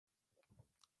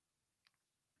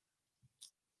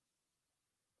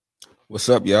What's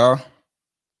up, y'all?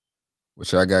 What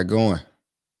y'all got going?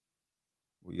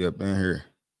 We up in here.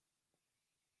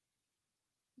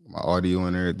 My audio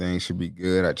and everything should be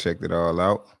good. I checked it all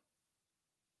out.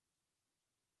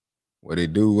 What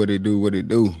it do, what it do, what it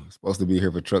do. Supposed to be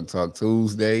here for Truck Talk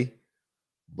Tuesday,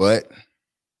 but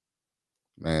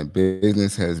man,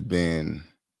 business has been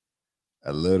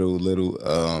a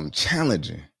little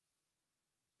challenging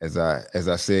as I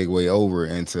segue over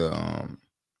into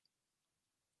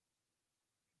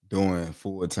doing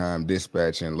full-time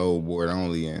dispatch and load board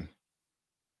only, and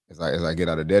as I get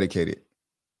out of dedicated.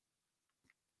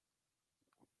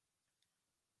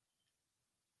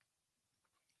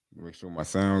 Make sure my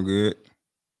sound good.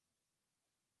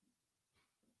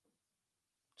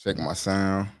 Check my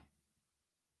sound.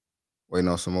 Waiting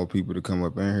on some more people to come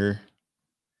up in here.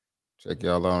 Check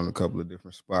y'all out on a couple of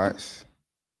different spots.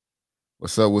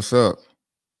 What's up? What's up?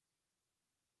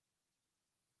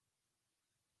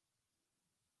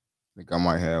 I think I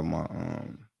might have my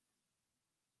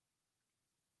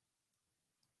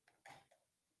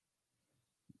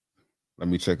let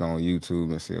me check on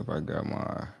YouTube and see if I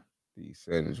got these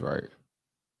settings right.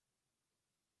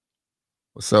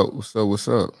 What's up? What's up? What's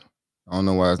up? I don't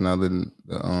know why it's not letting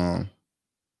the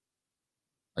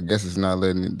I guess it's not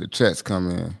letting the chats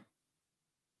come in.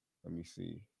 Let me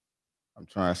see. I'm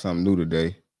trying something new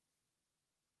today.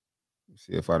 Let's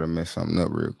see if I done messed something up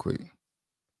real quick.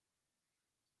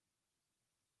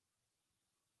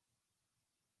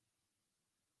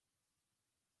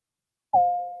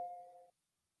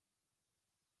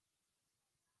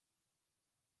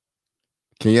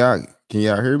 Can y'all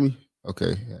hear me?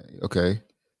 Okay. Okay.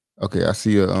 I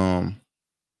see a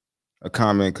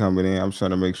comment coming in. I'm trying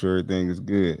to make sure everything is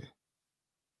good.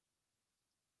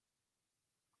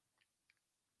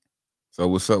 So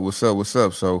what's up? What's up? What's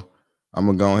up? So I'm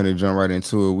gonna go ahead and jump right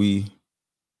into it. We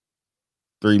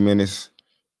 3 minutes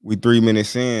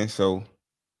in, so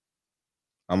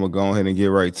I'm gonna go ahead and get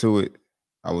right to it.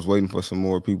 I was waiting for some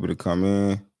more people to come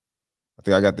in. I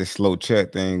think I got this slow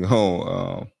chat thing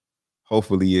going.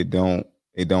 Hopefully it don't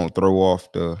throw off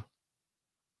the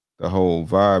whole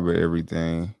vibe of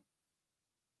everything.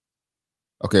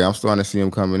 Okay, I'm starting to see them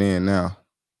coming in now.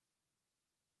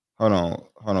 Hold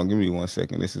on, give me 1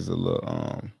 second. This is a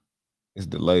little it's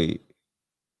delayed.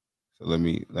 So let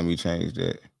me change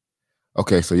that.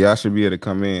 Okay, so y'all should be able to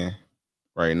come in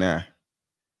right now.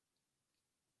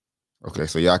 Okay,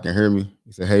 so y'all can hear me.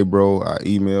 He said, "Hey, bro, I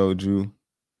emailed you.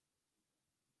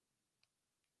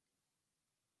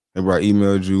 Hey, bro, I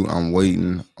emailed you. I'm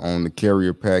waiting on the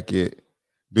carrier packet.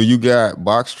 Do you got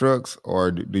box trucks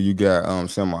or do you got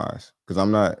semis? Because I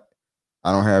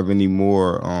don't have any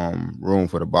more room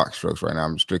for the box trucks right now.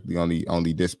 I'm strictly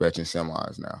only dispatching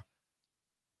semis now.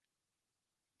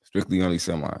 Strictly only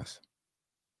semis.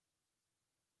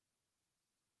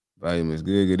 Volume is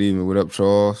good. Good evening. What up,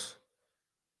 Charles?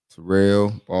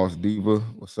 Terrell, Boss Diva.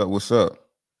 What's up? What's up?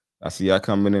 I see y'all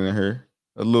coming in here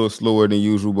a little slower than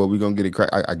usual, but we're gonna get it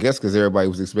cracked. I guess because everybody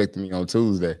was expecting me on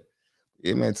Tuesday.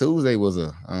 Yeah, man, Tuesday was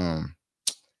a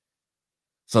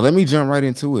so let me jump right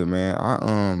into it, man.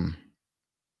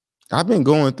 I've been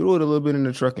going through it a little bit in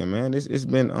the trucking, man. It's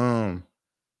been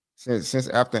since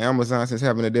after Amazon, since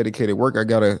having a dedicated work, I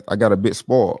got a bit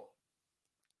spoiled.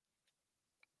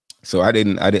 So I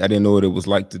didn't know what it was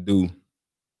like to do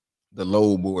the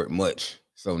load board much.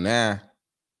 So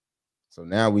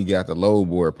now we got the load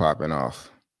board popping off.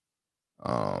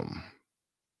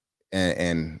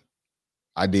 And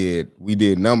we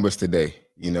did numbers today.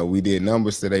 You know, we did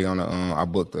numbers today on I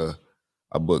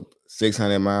booked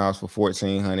 600 miles for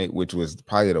 1,400, which was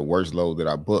probably the worst load that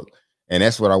I booked. And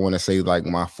that's what I want to say, like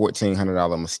my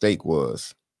 $1,400 mistake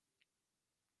was.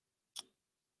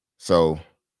 So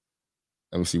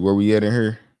let me see where we at in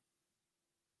here.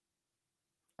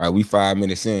 All right, we 5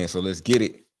 minutes in, so let's get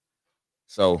it.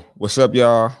 So what's up,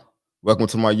 y'all? Welcome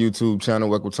to my YouTube channel.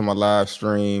 Welcome to my live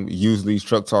stream. Usually it's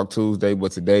Truck Talk Tuesday,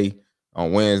 but today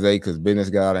on Wednesday, because business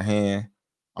got out of hand.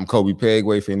 I'm Coby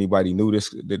Pegway. For anybody new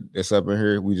that's up in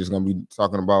here, we just gonna be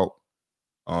talking about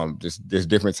just there's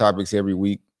different topics every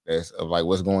week that's of like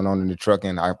what's going on in the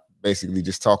trucking. I basically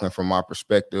just talking from my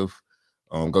perspective.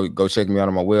 Go check me out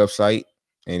on my website,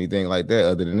 anything like that.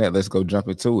 Other than that, let's go jump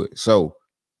into it. So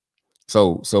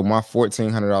my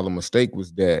 $1,400 mistake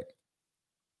was that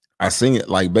I seen it,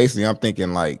 like basically I'm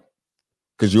thinking like,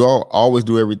 because you always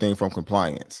do everything from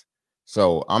compliance.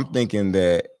 So I'm thinking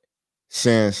that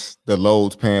since the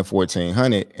load's paying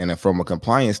 1,400 and from a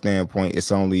compliance standpoint, I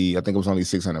think it was only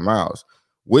 600 miles,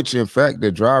 which in fact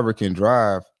the driver can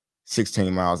drive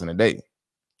 16 miles in a day.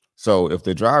 So if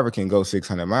the driver can go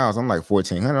 600 miles, I'm like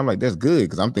 1,400. I'm like, that's good.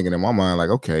 Cause I'm thinking in my mind, like,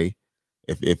 okay,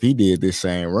 If he did this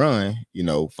same run,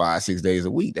 5, 6 days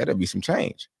a week, that'd be some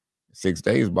change. 6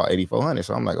 days about 8,400.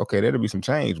 So I'm like, okay, that'll be some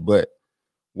change. But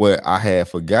what I had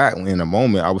forgotten in a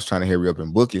moment, I was trying to hurry up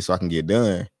and book it so I can get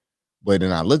done. But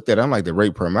then I looked at it, I'm like, the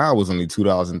rate per mile was only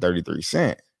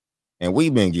 $2.33. And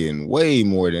we've been getting way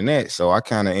more than that. So I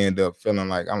kind of end up feeling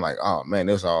like, I'm like, oh man,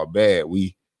 that's all bad.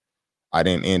 I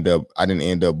didn't end up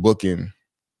booking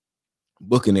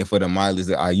it for the mileage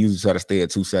that I usually try to stay at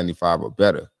 275 or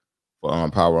better for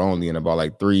power only, and about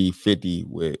like 350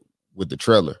 with the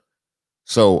trailer.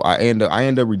 So I end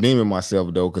up redeeming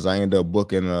myself though, because I end up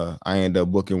booking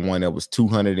one that was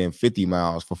 250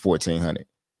 miles for 1,400.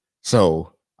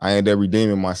 So I ended up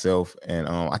redeeming myself, and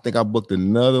I think I booked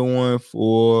another one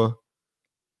for,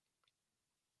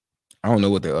 I don't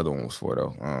know what the other one was for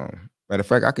though. Matter of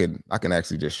fact, I can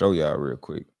actually just show y'all real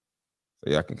quick,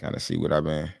 so y'all can kind of see what I've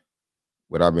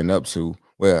been up to.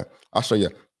 Well, I'll show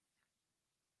y'all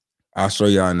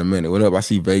in a minute. What up? I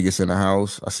see Vegas in the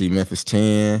house. I see Memphis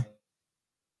 10.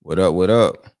 What up? What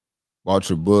up? Bought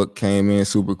your book, came in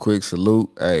super quick. Salute.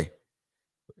 Hey,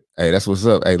 that's what's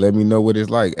up. Hey, let me know what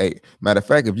it's like. Hey, matter of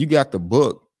fact, if you got the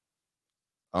book,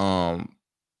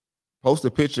 post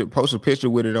a picture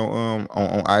with it on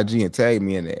IG and tag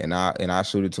me in it, and I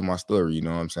shoot it to my story. You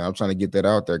know what I'm saying? I'm trying to get that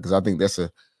out there because I think that's a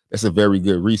very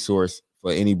good resource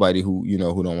for anybody who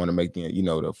who don't want to make the the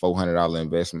 $400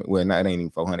 investment. Well, it ain't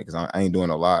even 400 because I ain't doing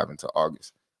a live until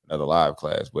August, another live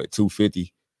class. But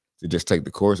 250 to just take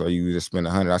the course, or you just spend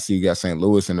 100. I see you got St.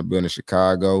 Louis in the building,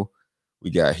 Chicago. We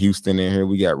got Houston in here.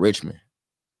 We got Richmond,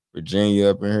 Virginia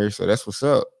up in here. So that's what's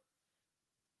up.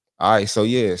 All right, so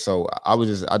yeah, so I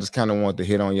just kind of want to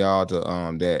hit on y'all to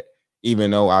that even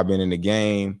though I've been in the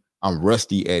game, I'm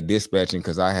rusty at dispatching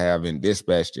because I haven't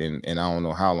dispatched in I don't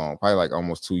know how long, probably like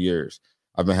almost 2 years.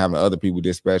 I've been having other people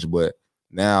dispatch, but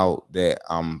now that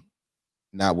I'm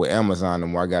not with Amazon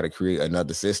anymore, I got to create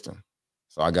another system.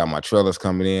 So I got my trailers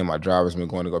coming in. My driver's been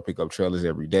going to go pick up trailers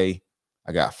every day.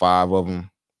 I got 5 of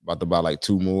them, about to buy like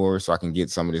 2 more so I can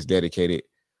get some of this dedicated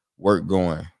work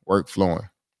going, work flowing.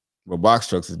 But box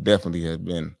trucks definitely has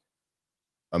been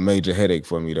a major headache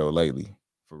for me though lately,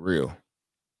 for real.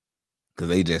 Cause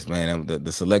they just, man,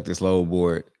 the selected slow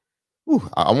board. Whew,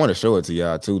 I want to show it to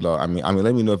y'all too, though. I mean,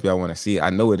 let me know if y'all want to see it. I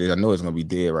know it is. I know it's gonna be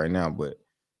dead right now, but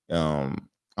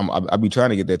I be trying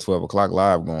to get that 12 o'clock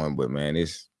live going, but man, it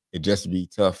just be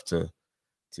tough to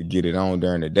get it on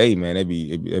during the day, man. It'd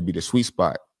be the sweet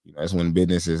spot. That's when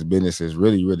business is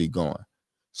really, really going.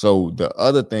 So the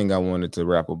other thing I wanted to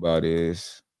rap about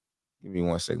is, give me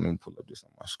 1 second. Let me pull up this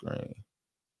on my screen.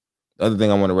 The other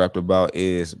thing I want to rap about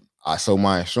is, so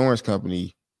my insurance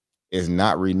company is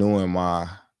not renewing my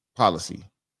policy.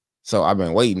 So I've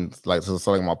been waiting, like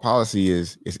my policy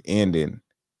is ending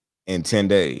in 10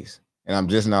 days. And I'm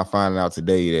just now finding out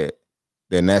today that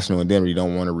the National Indemnity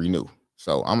don't want to renew.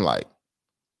 So I'm like,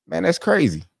 man, that's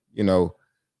crazy.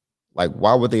 Like,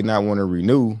 why would they not want to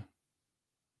renew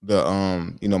the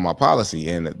my policy?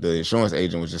 And the insurance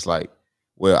agent was just like,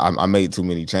 well, I made too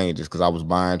many changes because I was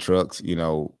buying trucks,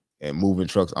 and moving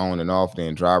trucks on and off,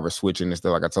 then drivers switching and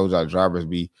stuff. Like I told y'all, drivers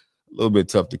be a little bit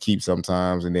tough to keep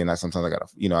sometimes. And then sometimes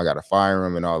I gotta fire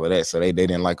them and all of that. So they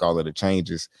didn't like all of the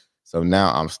changes. So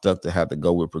now I'm stuck to have to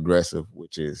go with Progressive,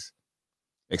 which is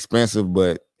expensive,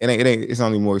 but it's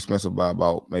only more expensive by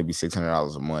about maybe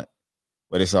 $600 a month.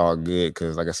 But it's all good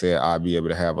because, like I said, I'll be able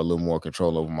to have a little more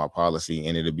control over my policy,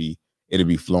 and it'll be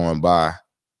flowing by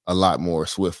a lot more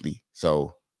swiftly.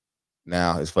 So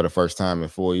now it's for the first time in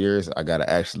 4 years, I got to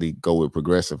actually go with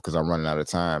Progressive because I'm running out of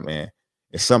time. And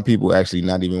it's some people actually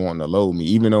not even wanting to load me,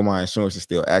 even though my insurance is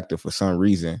still active. For some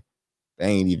reason, they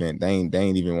ain't even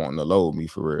wanting to load me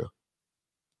for real.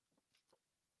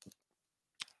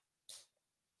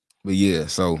 But yeah,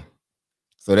 so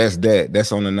that's that.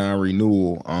 That's on the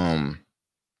non-renewal.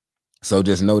 So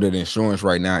just know that insurance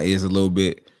right now is a little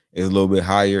bit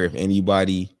higher. If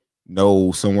anybody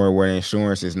knows somewhere where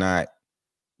insurance is not,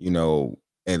 and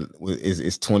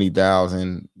it's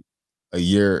 20,000 a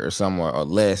year or something or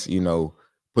less,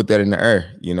 put that in the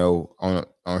air, on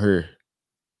here,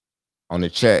 on the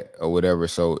chat or whatever,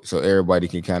 so everybody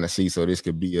can kind of see. So this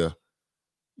could be it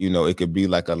could be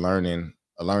like a learning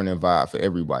vibe for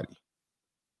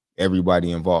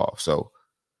everybody involved. So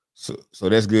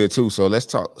that's good too. So let's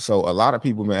talk. So a lot of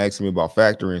people been asking me about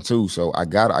factoring too. So I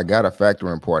got a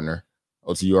factoring partner.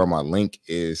 OTR, my link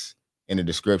is in the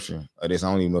description of this.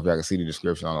 I don't even know if I can see the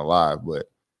description on the live, but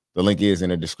the link is in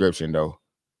the description though.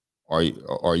 Or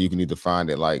you can either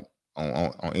find it like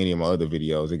on any of my other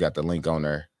videos. It got the link on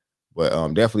there. But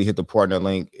definitely hit the partner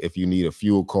link if you need a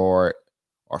fuel card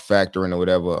or factoring or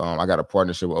whatever. I got a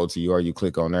partnership with OTR. You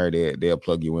click on there, they'll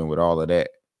plug you in with all of that.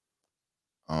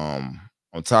 On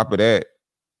top of that,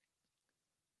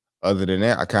 other than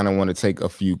that, I kind of want to take a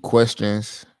few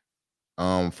questions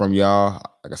from y'all.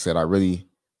 Like I said, I really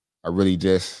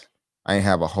just I ain't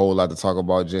have a whole lot to talk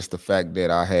about. Just the fact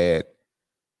that I had,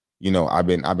 I've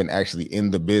been actually in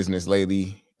the business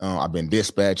lately. I've been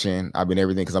dispatching. I've been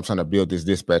everything because I'm trying to build this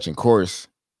dispatching course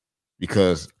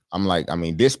because I'm like,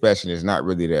 dispatching is not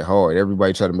really that hard.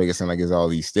 Everybody try to make it sound like there's all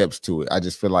these steps to it. I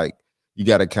just feel like you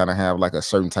got to kind of have like a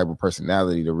certain type of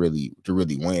personality to really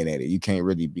win at it. You can't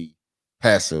really be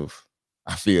passive.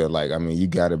 I feel like, you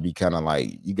got to be kind of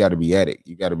like, you got to be at it.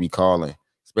 You got to be calling,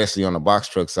 especially on the box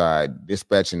truck side.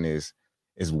 Dispatching is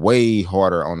way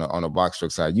harder on the box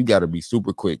truck side. You got to be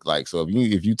super quick. Like, so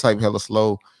if you type hella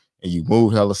slow and you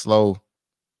move hella slow,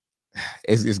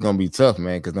 it's gonna be tough,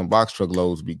 man, because them box truck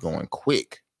loads be going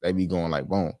quick. They be going like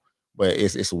boom. But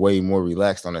it's way more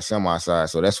relaxed on the semi side.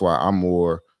 So that's why I'm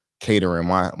more catering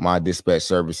my dispatch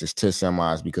services to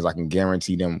semis, because I can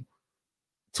guarantee them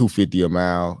 $250 a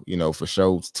mile, for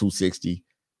shows, 260.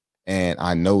 And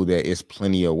I know that it's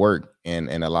plenty of work in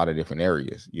a lot of different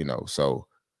areas, So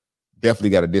definitely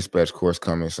got a dispatch course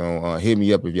coming soon. Hit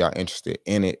me up if y'all interested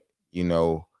in it,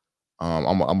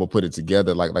 I'm gonna put it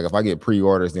together. Like if I get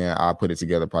pre-orders, then I'll put it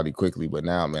together probably quickly. But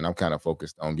now, man, I'm kind of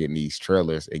focused on getting these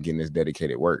trailers and getting this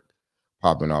dedicated work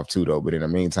popping off too, though. But in the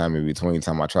meantime, in between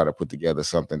time, I try to put together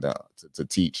something to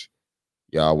teach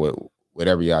y'all with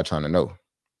whatever y'all trying to know.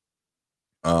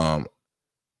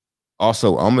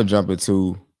 Also, I'm gonna jump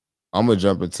into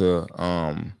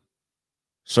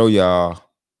show y'all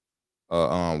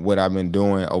what I've been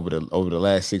doing over the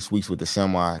last 6 weeks with the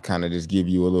semi. Kind of just give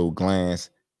you a little glance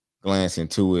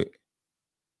into it,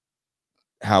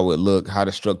 how it look, how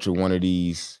to structure one of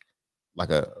these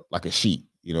like a sheet.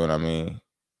 You know what I mean?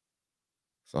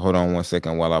 So hold on one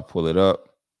second while I pull it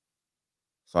up,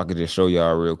 so I could just show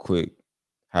y'all real quick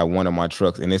how one of my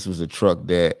trucks, and this was a truck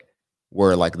that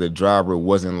where like the driver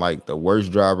wasn't like the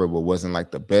worst driver, but wasn't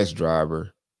like the best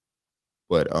driver,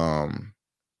 but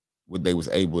they was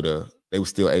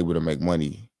still able to make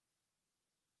money.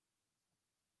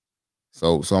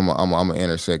 So I'm gonna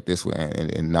intersect this way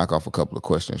and knock off a couple of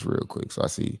questions real quick. So I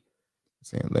see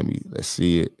saying, let's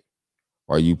see it.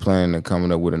 Are you planning on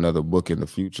coming up with another book in the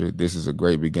future? This is a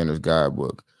great beginner's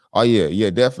guidebook. Oh yeah,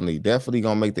 definitely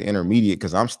gonna make the intermediate,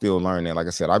 because I'm still learning. Like I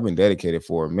said, I've been dedicated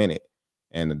for a minute,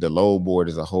 and the load board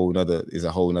is a whole nother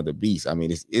beast.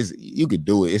 It's you could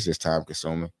do it. It's just time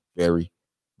consuming, very.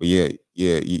 But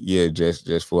yeah.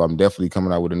 Just for I'm definitely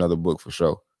coming out with another book for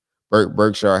sure.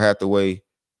 Berkshire Hathaway.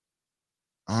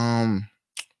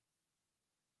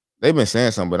 They've been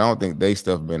saying something, but I don't think they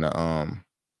stuff been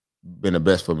the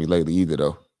best for me lately either,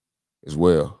 though, as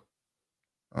well.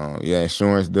 Yeah,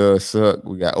 insurance does suck.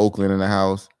 We got Oakland in the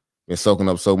house. Been soaking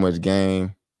up so much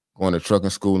game. Going to trucking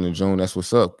school in June. That's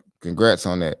what's up. Congrats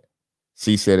on that.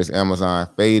 C said it's Amazon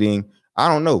fading. I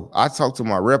don't know. I talked to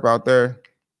my rep out there,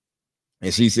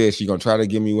 and she said she's gonna try to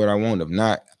give me what I want. If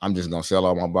not, I'm just gonna sell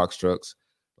all my box trucks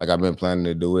like I've been planning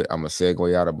to do it. I'm gonna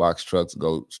segue out of box trucks,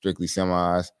 go strictly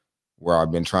semis, where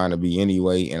I've been trying to be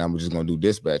anyway, and I'm just gonna do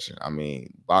dispatching.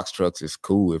 Box trucks is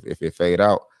cool if it fade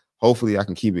out. Hopefully I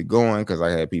can keep it going, because I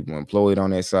had people employed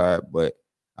on that side, but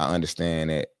I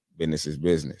understand that business is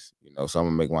business, So I'm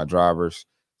gonna make my drivers,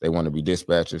 they want to be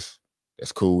dispatchers.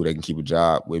 That's cool. They can keep a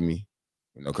job with me,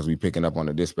 because we picking up on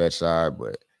the dispatch side.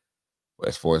 But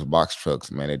as far as box trucks,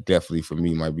 man, it definitely for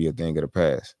me might be a thing of the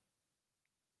past.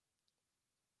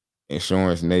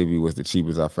 Insurance Navy was the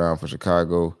cheapest I found for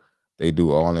Chicago. They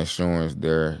do all insurance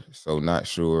there, so not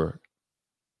sure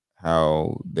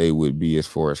how they would be as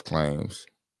far as claims.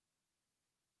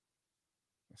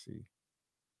 Let's see.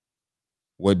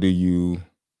 What do you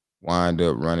wind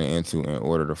up running into in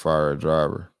order to fire a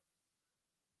driver?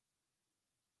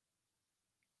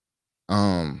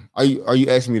 Are you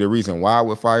asking me the reason why I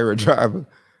would fire a driver?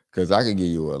 Because I can give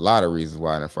you a lot of reasons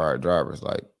why I didn't fire drivers,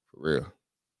 like for real.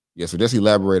 Yeah, so just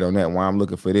elaborate on that. Why I'm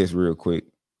looking for this real quick.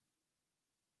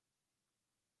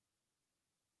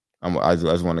 I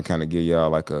just want to kind of give y'all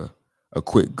like a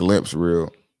quick glimpse, real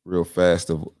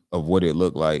fast of what it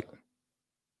looked like.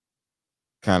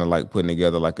 Kind of like putting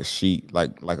together like a sheet,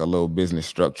 like a little business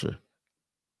structure.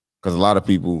 Because a lot of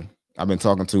people I've been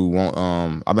talking to want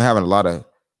I've been having a lot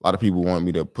of people want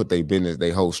me to put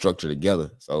their whole structure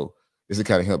together. So this will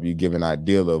kind of help you give an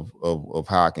idea of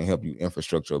how I can help you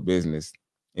infrastructure a business.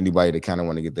 Anybody that kind of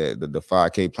want to get the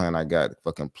 5K plan I got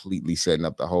for completely setting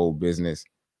up the whole business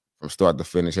from start to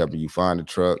finish, helping you find the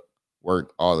truck,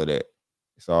 work, all of that.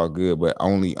 It's all good, but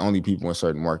only people in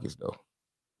certain markets though.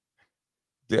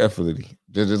 Definitely.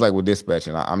 Just like with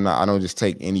dispatching, I don't just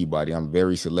take anybody. I'm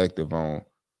very selective on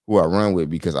who I run with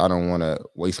because I don't want to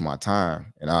waste my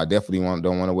time. And I definitely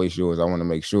don't want to waste yours. I want to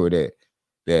make sure that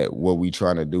what we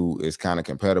trying to do is kind of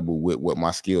compatible with what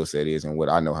my skill set is and what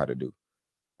I know how to do.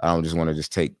 I don't just want to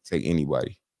just take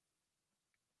anybody.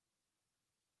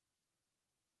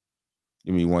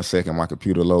 Give me 1 second. My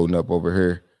computer loading up over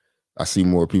here. I see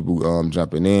more people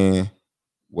jumping in.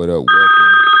 What up?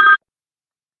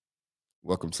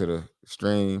 Welcome to the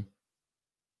stream.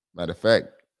 Matter of fact,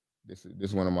 this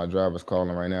is one of my drivers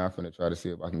calling right now. I'm finna try to see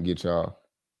if I can get y'all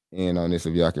in on this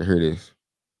if y'all can hear this.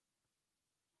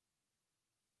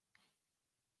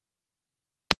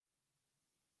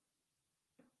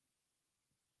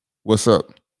 What's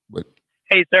up? But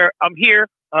hey, sir, I'm here.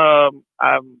 I'm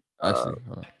actually,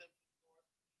 how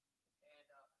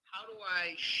do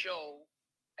I show?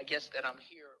 I guess that I'm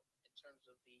here in terms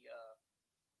of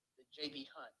the JB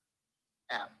Hunt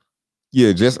app.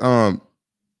 yeah, just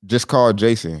call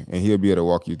Jason and he'll be able to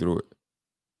walk you through it.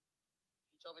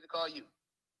 He told me to call you.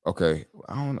 Okay,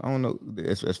 I don't know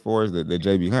as far as the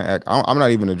JB Hunt act. I'm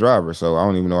not even a driver, so I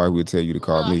don't even know why he would tell you to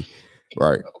call me.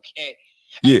 Right. Okay.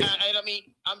 Yeah. I mean,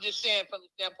 I'm just saying from the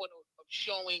standpoint of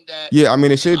showing that. Yeah, I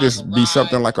mean, it should just be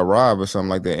something like a ride or something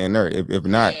like that in there.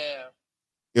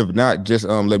 If not, just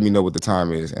let me know what the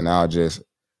time is, and I'll just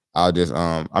I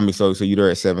mean, so you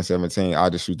there at 7:17? I'll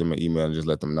just shoot them an email and just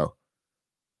let them know.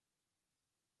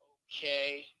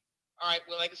 Okay. All right.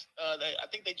 Well, I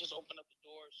think they just opened up the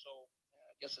door, so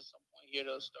I guess at some point here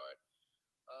they'll start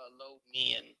load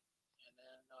me in, and then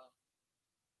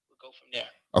we'll go from there.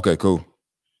 Okay, cool.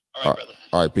 All right, brother.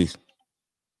 All right, peace.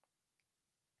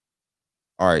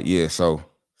 All right, yeah. So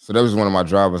that was one of my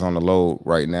drivers on the load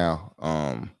right now.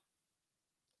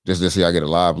 Just to see I get a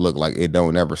live look, like it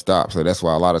don't ever stop. So that's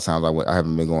why a lot of times I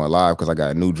haven't been going live because I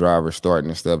got a new driver starting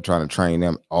and stuff, trying to train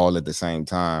them all at the same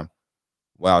time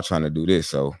while trying to do this.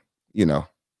 So,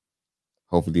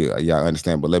 hopefully y'all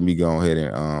understand. But let me go ahead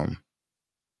and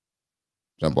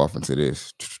jump off into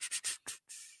this.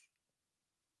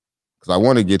 Because I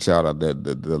want to get y'all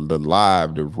the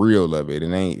live, the real of it.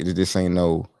 It just ain't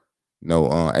no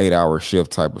 8-hour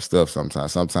shift type of stuff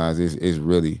sometimes. Sometimes it's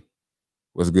really,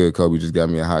 what's good, Coby? Just got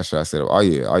me a hot shot set up. Oh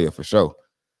yeah, for sure.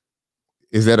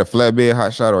 Is that a flatbed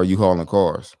hot shot or are you hauling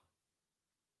cars?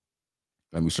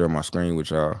 Let me share my screen with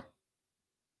y'all.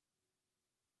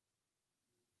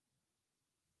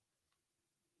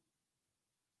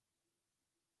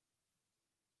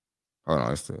 Hold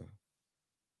on, it's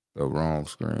the wrong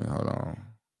screen. Hold on.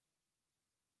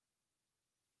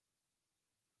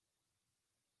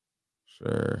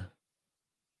 Share.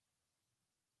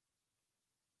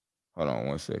 Hold on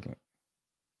 1 second.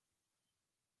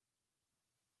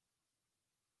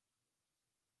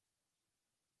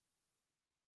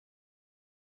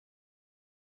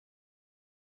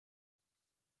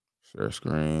 Share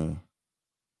screen.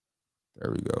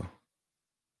 There we go.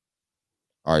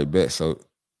 All right, bet. So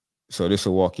this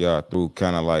will walk y'all through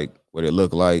kind of like what it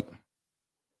looked like.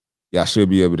 Y'all should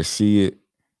be able to see it.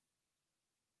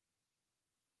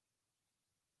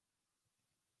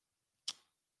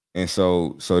 And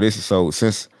so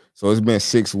it's been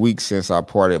 6 weeks since I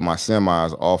parted my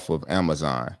semis off of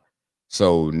Amazon.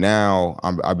 So now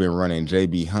I've been running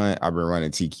JB Hunt. I've been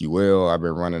running TQL. I've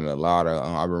been running a lot of.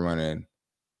 I've been running.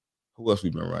 Who else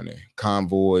we've been running?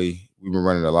 Convoy. We've been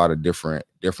running a lot of different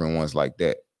ones like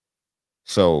that.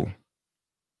 So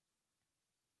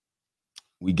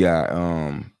we got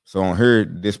so on here,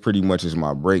 this pretty much is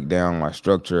my breakdown, my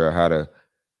structure of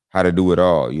how to do it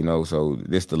all, So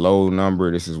this the load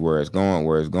number, this is where it's going,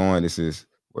 this is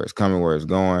where it's coming, where it's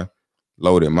going.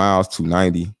 Loaded miles,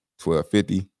 290,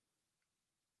 1250.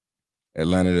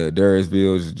 Atlanta to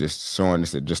Durrisville is just showing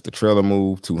this just the trailer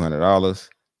move, $200.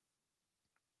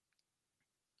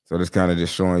 So this kind of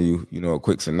just showing you, a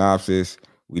quick synopsis.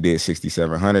 We did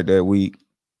 6,700 that week.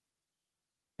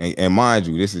 And mind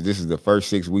you, this is the first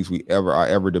 6 weeks I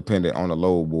ever depended on the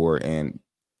load board and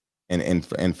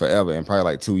forever, and probably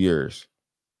like 2 years.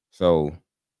 So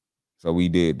we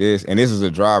did this, and this is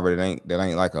a driver that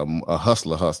ain't like a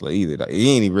hustler either. Like,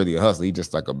 he ain't really a hustler. He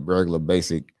just like a regular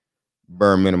basic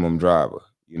bare minimum driver,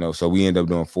 So we end up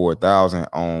doing 4,000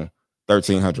 on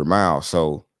 1,300 miles.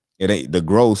 So it ain't the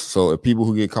gross. So if people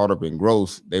who get caught up in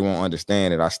gross, they won't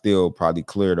understand that I still probably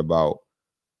cleared about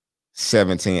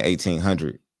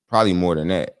 1,800, probably more than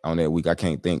that on that week. I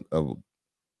can't think of,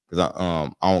 because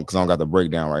I don't got the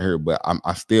breakdown right here, but I'm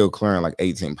still clearing like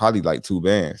 18, probably like 2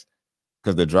 bands,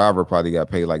 because the driver probably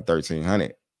got paid like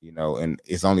 1,300, and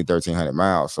it's only 1,300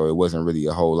 miles, so it wasn't really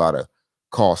a whole lot of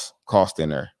cost in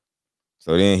there.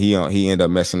 So then he ended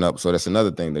up messing up. So that's another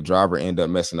thing. The driver ended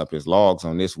up messing up his logs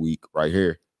on this week right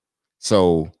here.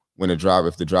 So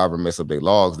if the driver mess up their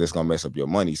logs, that's gonna mess up your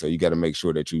money. So you got to make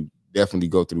sure that you definitely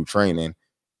go through training.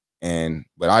 But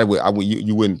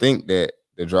you wouldn't think that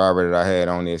the driver that I had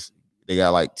on this, they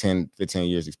got like 10, 15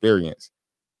 years experience,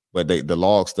 but the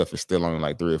log stuff is still only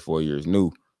like 3 or 4 years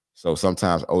new. So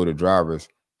sometimes older drivers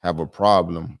have a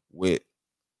problem with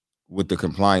the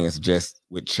compliance just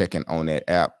with checking on that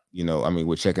app,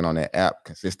 with checking on that app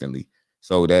consistently.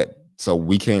 So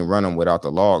we can't run them without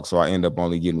the log. So I end up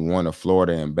only getting one to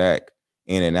Florida and back,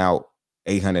 in and out,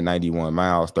 891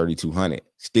 miles, 3,200.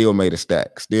 Still made a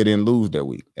stack. Still didn't lose that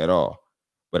week at all.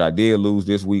 But I did lose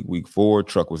this week, week 4.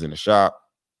 Truck was in the shop.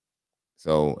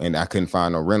 So, and I couldn't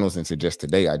find no rentals until just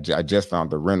today. I just found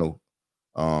the rental.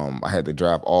 I had to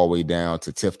drive all the way down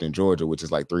to Tifton, Georgia, which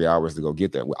is like 3 hours to go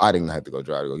get that. Well, I didn't have to go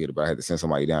drive to go get it, but I had to send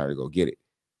somebody down there to go get it.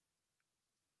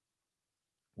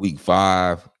 Week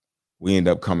 5, we end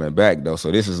up coming back though.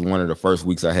 So this is one of the first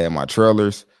weeks I had my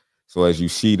trailers. So as you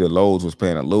see, the loads was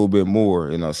paying a little bit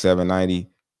more, 790,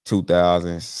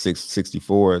 2,000,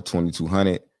 664,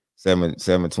 2,200,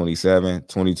 727,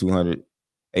 2,200,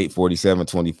 847,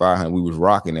 2,500. We was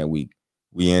rocking that week.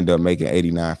 We end up making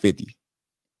 89.50.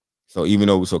 So even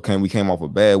though we came off a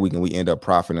bad week and we end up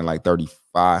profiting like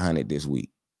 3,500 this week,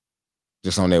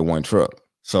 just on that one truck.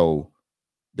 So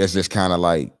that's just kind of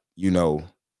like,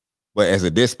 but as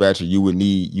a dispatcher, you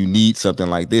need something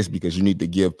like this because you need to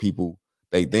give people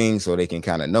they things so they can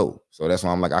kind of know. So that's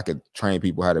why I'm like, I could train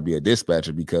people how to be a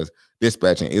dispatcher because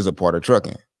dispatching is a part of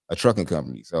a trucking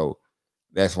company. So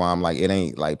that's why I'm like, it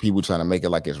ain't like people trying to make it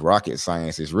like it's rocket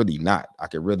science. It's really not. I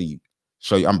could really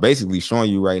show you. I'm basically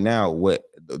showing you right now what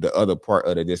the other part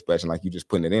of the dispatching, like you just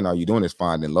putting it in. All you're doing is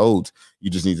finding loads. You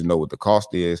just need to know what the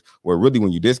cost is. Where really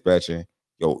when you're dispatching,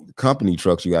 company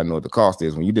trucks, you got to know what the cost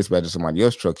is. When you dispatch somebody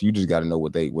else's trucks, you just got to know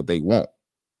what they want,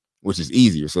 which is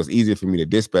easier. So it's easier for me to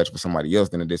dispatch for somebody else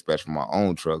than to dispatch for my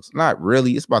own trucks. Not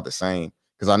really. It's about the same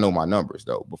because I know my numbers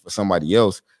though. But for somebody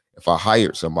else, if I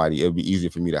hired somebody, it'd be easier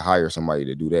for me to hire somebody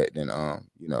to do that than I'm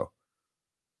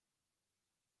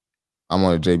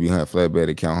on a JB Hunt flatbed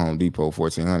account, Home Depot,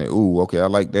 1,400. Ooh, okay, I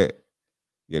like that.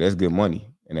 Yeah, that's good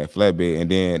money in that flatbed. And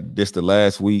then this the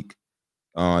last week.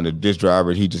 This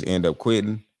driver, he just ended up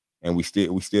quitting, and we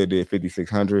still did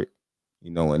 5,600,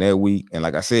 in that week. And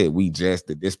like I said,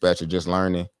 the dispatcher just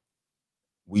learning.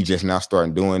 We just now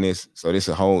starting doing this. So this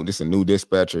a new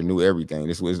dispatcher, new everything.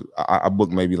 I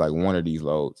booked maybe like one of these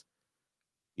loads,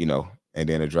 and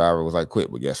then the driver was like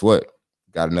quit. But guess what?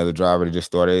 Got another driver that just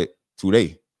started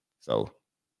today. So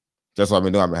that's what I've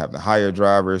been doing. I've been having to hire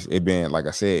drivers. Like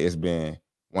I said, it's been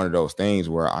one of those things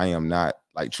where I am not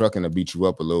like trucking to beat you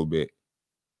up a little bit.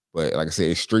 But like I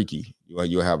said, it's streaky.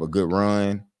 You'll have a good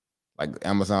run. Like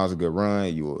Amazon's a good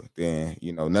run.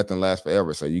 Nothing lasts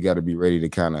forever. So you got to be ready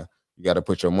to you got to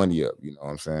put your money up. You know what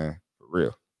I'm saying? For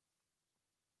real.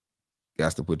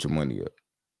 Got to put your money up.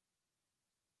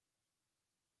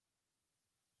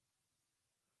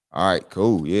 All right,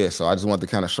 cool. Yeah. So I just want to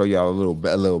kind of show y'all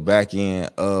a little back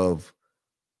end of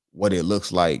what it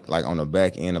looks like on the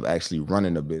back end of actually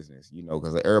running the business,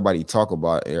 because everybody talk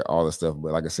about all the stuff.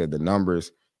 But like I said, the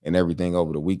numbers and everything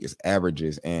over the week is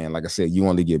averages. And like I said, you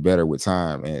only get better with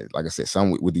time. And like I said,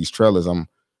 some with these trailers, I'm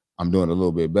doing a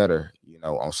little bit better,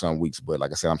 on some weeks. But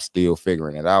like I said, I'm still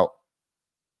figuring it out.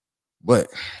 But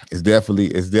it's definitely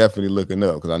looking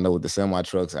up because I know with the semi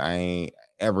trucks, I ain't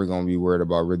ever gonna be worried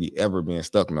about really ever being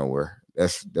stuck nowhere.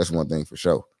 That's one thing for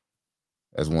sure.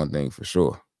 That's one thing for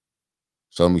sure.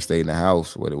 Show me stay in the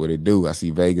house. What it do? I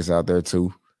see Vegas out there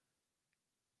too.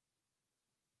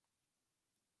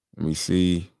 Let me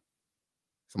see.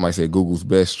 Somebody said Google's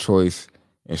best choice,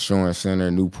 Insurance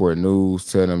Center, Newport News.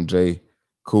 Tell them Jay,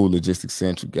 cool logistics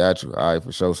central. Got you. All right,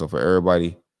 for sure. So for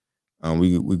everybody,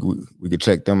 we could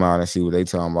check them out and see what they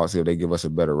talking about. See if they give us a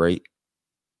better rate.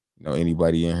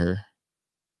 Anybody in here?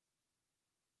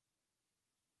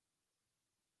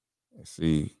 Let's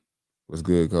see. What's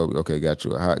good, Coby? Okay, got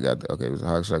you. Okay, it was a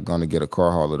hot shot. Gonna get a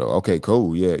car hauler though. Okay,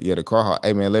 cool. Yeah, the car hauler.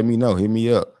 Hey man, let me know. Hit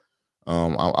me up.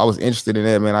 I was interested in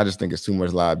that, man. I just think it's too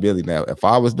much liability now. If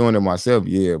I was doing it myself,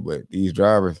 yeah, but these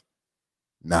drivers,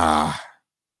 nah.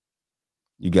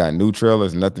 You got new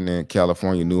trailers, nothing in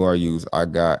California, new RUs. I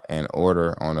got an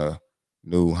order on a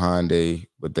new Hyundai,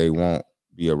 but they won't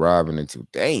be arriving until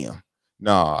damn.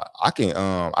 Nah, I can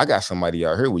I got somebody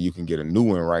out here where you can get a new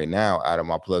one right now out of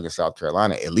my plug in South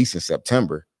Carolina, at least in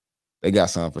September. They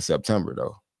got something for September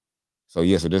though. So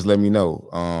yeah, so just let me know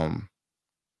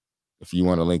if you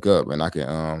want to link up and I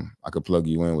can plug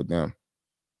you in with them.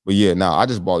 But yeah, now I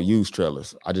just bought used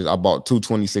trailers. I bought two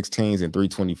 2016s and three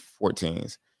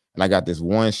 2014s. And I got this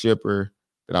one shipper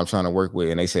that I'm trying to work with,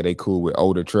 and they say they cool with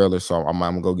older trailers. So I'm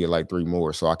gonna go get like 3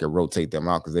 more so I can rotate them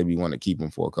out because they be wanting to keep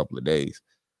them for a couple of days.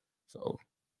 So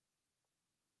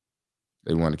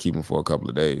they want to keep them for a couple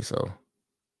of days. So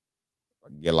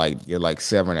get like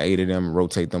 7 or 8 of them,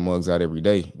 rotate them mugs out every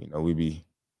day. You know, we be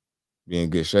in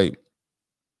good shape.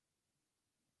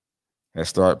 And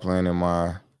start planning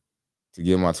to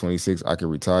get my 26. I could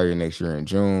retire next year in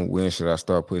June. When should I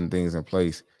start putting things in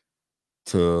place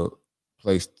to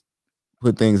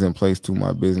put things in place to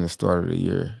my business start of the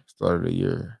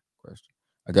year question?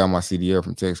 I got my CDL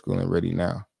from tech school and ready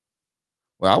now.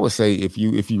 Well, I would say if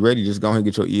you ready, just go ahead and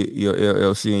get your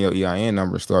LLC and your EIN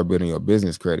number and start building your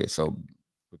business credit. So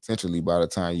potentially by the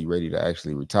time you're ready to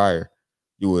actually retire,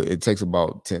 it takes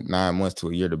about 9 months to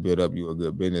a year to build up you a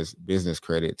good business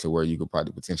credit to where you could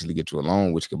probably potentially get you a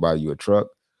loan, which could buy you a truck,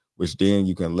 which then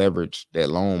you can leverage that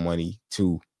loan money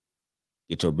to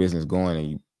get your business going, and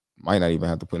you might not even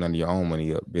have to put none of your own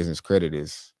money up. Business credit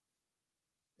is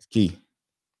key.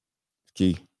 It's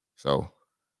key. So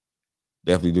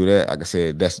definitely do that. Like I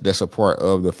said, that's a part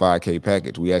of the 5K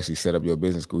package. We actually set up your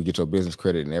business. We get your business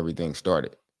credit and everything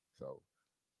started. So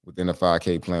within the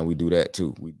 5K plan, we do that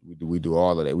too. We do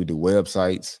all of that. We do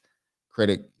websites,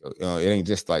 credit. It ain't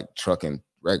just like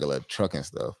regular trucking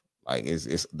stuff. Like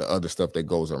it's the other stuff that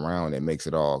goes around that makes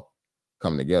it all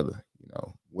come together. You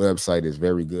know, website is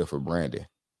very good for branding.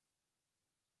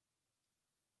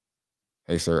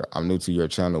 Hey sir, I'm new to your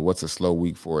channel. What's a slow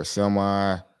week for a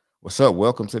semi? What's up?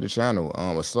 Welcome to the channel.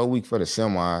 A slow week for the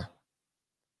semi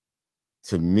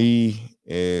to me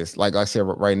is, like I said,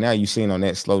 right now you seen on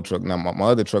that slow truck. Now my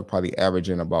other truck probably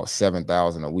averaging about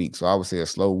 7,000 a week. So I would say a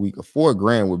slow week of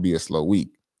 $4,000 would be a slow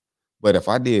week. But if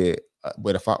I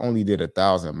only did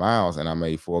 1,000 miles and I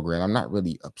made $4,000, I'm not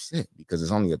really upset because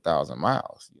it's only 1,000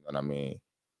 miles. You know what I mean?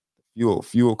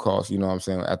 Fuel costs, you know what I'm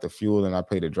saying? After fuel and I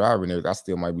pay the driver and everything, I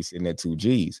still might be sitting at 2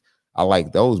 G's. I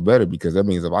like those better because that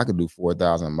means if I could do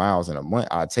 4,000 miles in a month,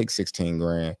 I'd take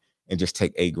 16,000 and just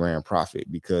take 8,000 profit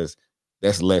because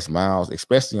that's less miles,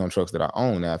 especially on trucks that I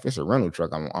own. Now, if it's a rental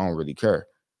truck, I don't really care.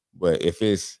 But if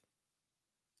it's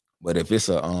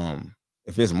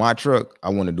my truck, I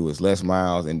want to do is less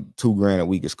miles, and $2,000 a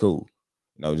week is cool.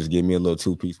 You know, just give me a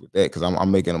little 2-piece with that because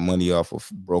I'm making money off of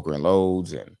brokering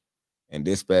loads and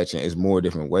dispatching. Is more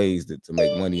different ways to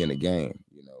make money in the game,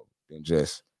 you know, than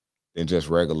just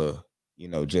regular, you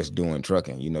know, just doing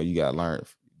trucking. You know, you gotta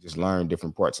learn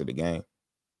different parts of the game.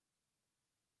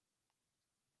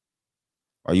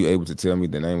 Are you able to tell me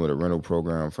the name of the rental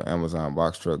program for Amazon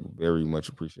box truck? Very much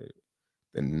appreciated.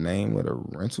 The name of the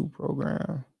rental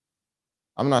program?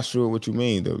 I'm not sure what you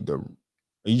mean. Are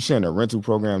you saying a rental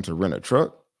program to rent a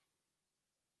truck?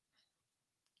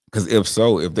 Because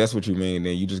if that's what you mean,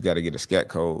 then you just got to get a scat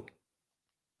code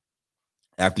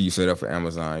after you set up for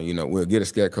Amazon. You know, we'll get a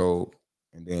scat code,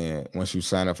 and then once you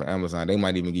sign up for Amazon, they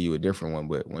might even give you a different one.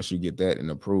 But once you get that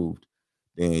and approved,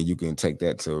 then you can take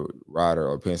that to Ryder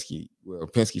or Penske. Well,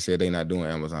 Penske said they're not doing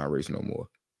Amazon race no more.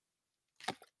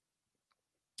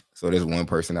 So there's one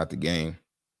person out the game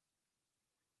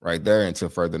right there until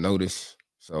further notice.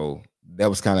 So that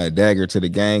was kind of a dagger to the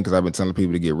game because I've been telling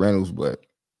people to get rentals, but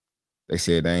they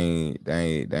said they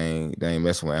ain't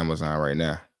messing with Amazon right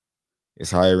now. Is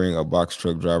hiring a box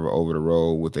truck driver over the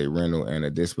road with a rental and a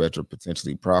dispatcher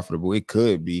potentially profitable? It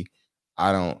could be.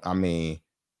 I mean,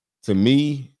 to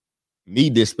me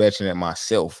dispatching it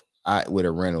myself, with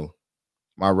a rental,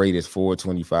 my rate is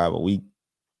 $4.25 a week,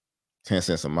 10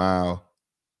 cents a mile.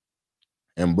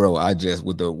 And bro, I just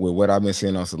with what I've been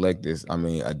seeing on Selectus, I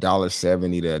mean,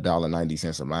 $1.70 to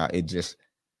 $1.90 a mile. It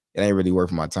ain't really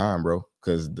worth my time, bro.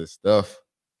 Because the stuff,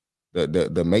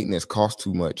 the maintenance costs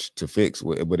too much to fix.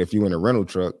 But if you're in a rental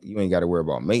truck, you ain't got to worry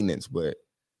about maintenance. But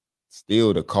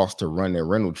still, the cost to run that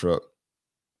rental truck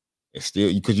is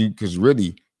still because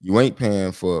really you ain't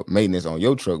paying for maintenance on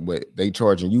your truck, but they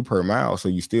charging you per mile, so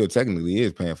you still technically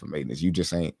is paying for maintenance. You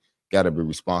just ain't got to be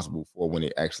responsible for when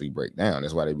it actually break down.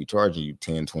 That's why they be charging you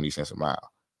 10, 20 cents a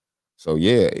mile. So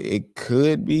yeah, it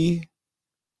could be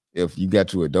if you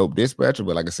got you a dope dispatcher,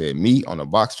 but like I said, me on the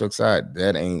box truck side,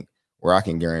 that ain't where I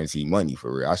can guarantee money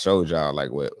for real. I showed y'all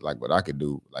what I could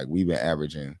do. Like we've been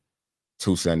averaging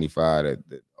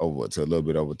 $2.75 over to a little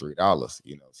bit over $3.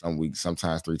 You know, some weeks,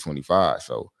 sometimes $3.25.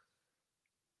 So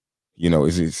you know,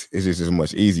 it's just as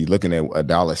much easy looking at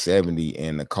 $1.70,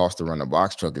 and the cost to run a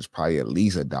box truck is probably at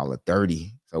least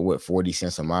 $1.30. So what, 40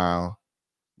 cents a mile?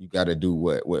 You got to do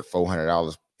what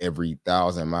 $400 every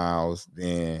 1,000 miles.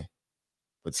 Then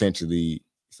potentially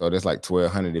So that's like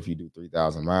 1,200 if you do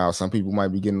 3,000 miles. Some people might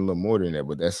be getting a little more than that,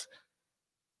 but that's,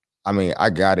 I mean, I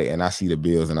got it and I see the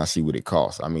bills and I see what it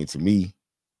costs. I mean, to me,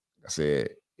 like I said,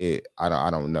 I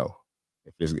don't know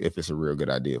if it's a real good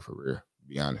idea for real, to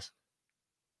be honest.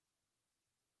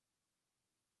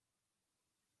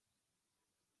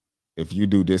 If you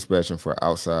do dispatching for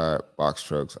outside box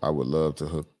trucks, I would love to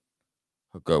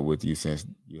hook up with you since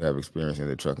you have experience in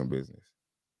the trucking business.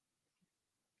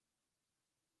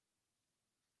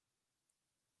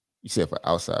 You said for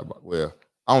outside, well,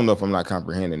 I don't know if I'm not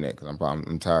comprehending that because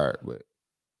I'm tired, but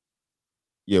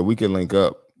yeah, we could link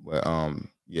up. But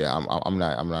yeah, I'm probably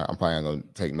not gonna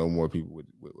take no more people with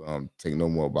take no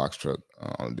more box truck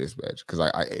on dispatch because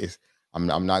I'm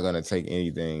not gonna take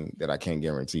anything that I can't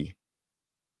guarantee.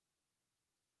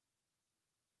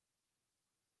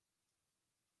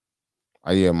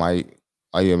 Oh yeah, Mike.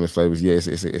 Oh yeah, Miss Flavors. Yeah,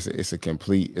 it's a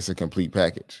complete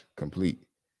package. Complete.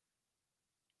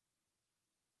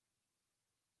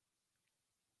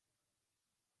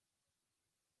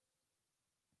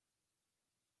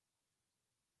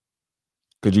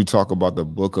 Could you talk about the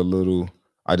book a little?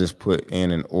 I just put in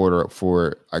an order for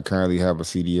it. I currently have a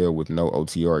CDL with no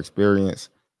OTR experience.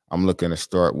 I'm looking to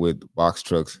start with box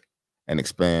trucks and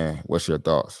expand. What's your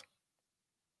thoughts?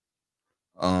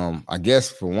 I guess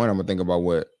for one, I'm gonna think about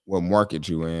what market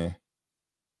you in,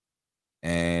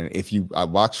 and if you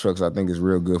box trucks, I think is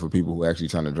real good for people who actually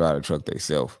trying to drive the truck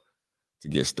themselves to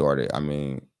get started. I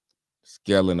mean,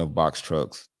 scaling of box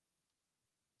trucks,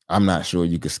 I'm not sure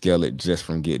you could scale it just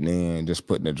from getting in, just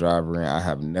putting the driver in. I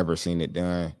have never seen it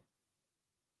done,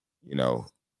 you know.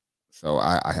 So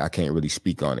I can't really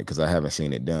speak on it because I haven't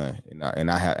seen it done, and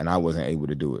I wasn't able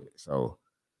to do it. So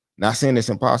not saying it's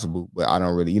impossible, but I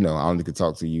don't really, I only could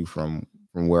talk to you from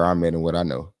where I'm at and what I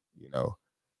know,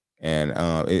 And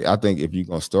I think if you're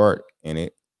gonna start in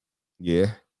it,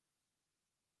 yeah.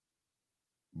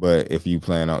 But if you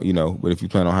plan on, but if you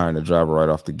plan on hiring a driver right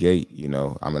off the gate,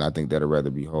 I mean, I think that'd rather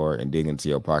be hard and dig into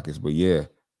your pockets. But yeah,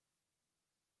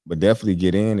 but definitely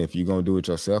get in if you're gonna do it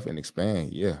yourself and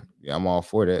expand. Yeah, yeah, I'm all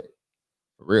for that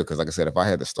for real. Because like I said, if I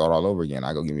had to start all over again,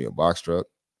 I go give me a box truck.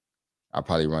 I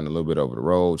probably run a little bit over the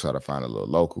road, try to find a little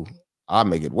local. I'll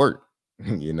make it work.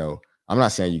 I'm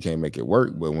not saying you can't make it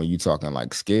work, but when you talking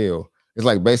like scale, it's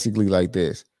like basically like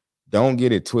this. Don't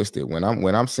get it twisted. When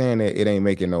I'm saying that it ain't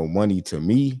making no money to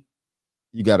me,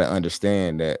 you got to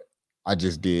understand that I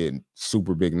just did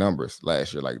super big numbers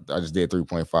last year. Like I just did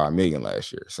 3.5 million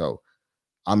last year. So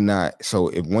I'm not. So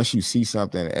if once you see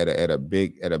something at a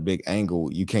big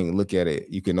angle, you can't look at it.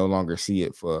 You can no longer see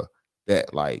it for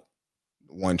that like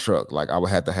one truck. Like I would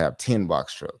have to have 10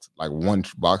 box trucks. Like one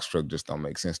box truck just don't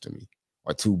make sense to me.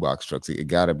 Or two box trucks. It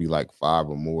got to be like five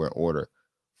or more in order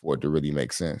for it to really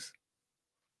make sense.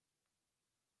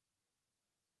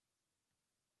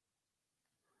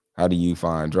 How do you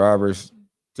find drivers?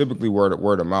 Typically word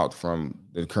of mouth from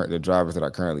the drivers that I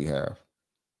currently have.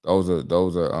 Those are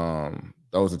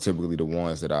typically the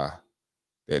ones that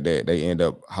they end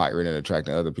up hiring and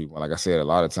attracting other people. And like I said, a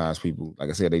lot of times people, like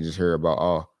I said, they just hear about,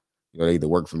 oh, they either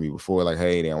worked for me before, like,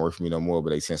 hey, they don't work for me no more,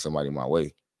 but they sent somebody my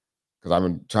way. Because I've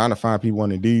been trying to find people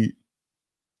on Indeed.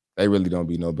 They really don't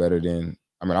be no better than,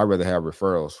 I mean, I'd rather have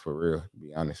referrals for real, to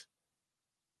be honest.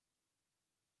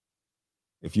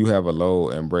 If you have a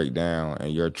load and break down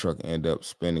and your truck end up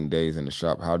spending days in the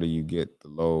shop, how do you get the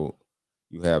load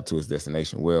you have to its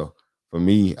destination? Well, for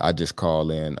me, I just call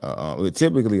in.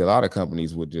 Typically, a lot of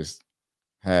companies would just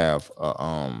have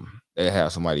they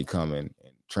have somebody come and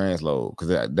transload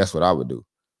because that's what I would do.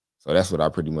 So that's what I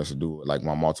pretty much do with like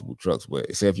my multiple trucks.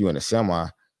 But say if you're in a semi,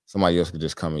 somebody else could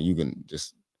just come and you can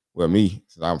just, well, me,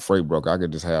 since I'm freight broker, I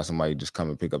could just have somebody just come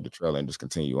and pick up the trailer and just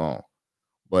continue on.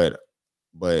 But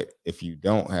if you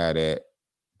don't have that,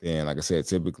 then like I said,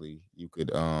 typically you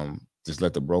could just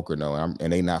let the broker know,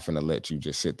 and they not finna let you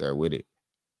just sit there with it.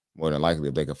 More than likely,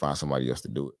 if they can find somebody else to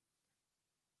do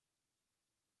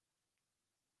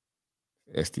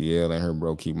it. STL and her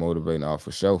bro keep motivating. Oh,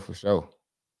 for sure, for sure.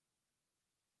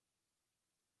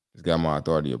 Just got my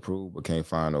authority approved, but can't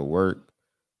find no work.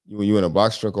 You in a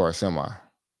box truck or a semi?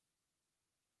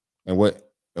 And what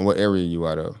area you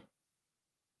out of?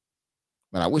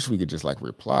 Man, I wish we could just like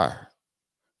reply.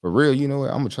 For real, you know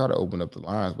what? I'm gonna try to open up the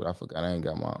lines, but I forgot I ain't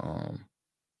got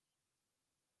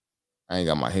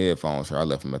my headphones here. I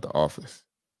left them at the office.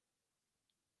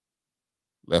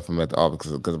 Left them at the office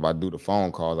because if I do the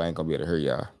phone calls, I ain't gonna be able to hear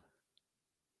y'all.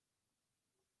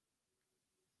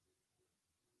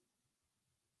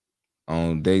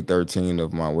 On day 13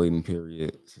 of my waiting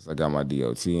period, since I got my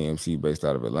DOT and MC based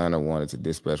out of Atlanta, wanted to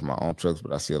dispatch my own trucks,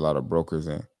 but I see a lot of brokers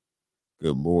and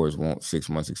good boards want 6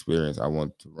 months experience. I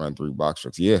want to run 3 box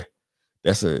trucks. Yeah,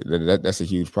 that's a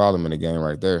huge problem in the game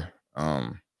right there.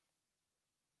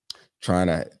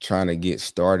 Trying to get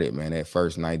started, man. That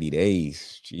first 90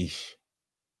 days, geez,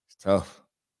 it's tough.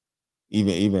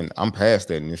 Even I'm past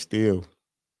that, and it's still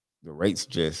the rates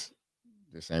just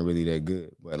ain't really that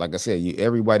good. But like I said,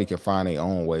 everybody can find their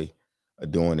own way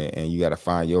of doing it, and you got to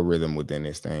find your rhythm within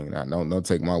this thing. Now, don't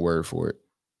take my word for it.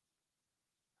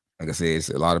 Like I said, it's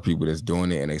a lot of people that's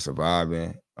doing it and they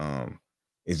surviving.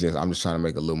 It's just I'm just trying to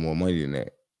make a little more money than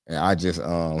that. And I just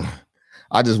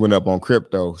went up on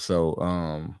crypto.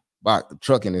 So but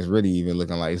trucking is really even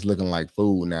looking like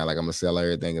food now. Like I'm gonna sell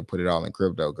everything and put it all in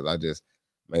crypto because I just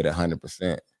made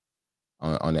 100%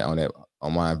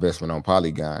 on my investment on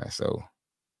Polygon. So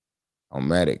on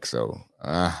Matic. So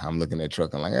I'm looking at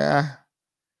trucking like, I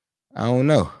don't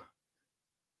know.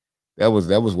 That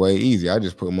was way easy. I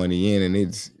just put money in and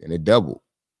it doubled.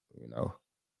 You know,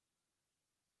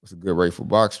 what's a good rate for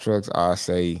box trucks? I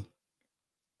say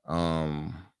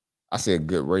a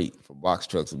good rate for box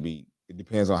trucks would be. It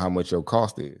depends on how much your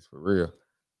cost is for real.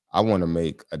 I want to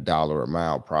make $1 a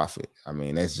mile profit. I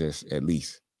mean, that's just at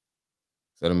least.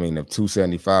 So I mean, if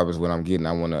 275 is what I'm getting,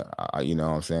 I want to, you know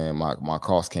what I'm saying? My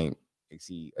cost can't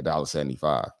exceed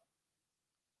 $1.75.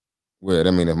 Well,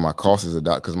 I mean, if my cost is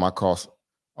 $1, because my cost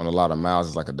on a lot of miles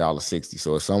is like $1.60,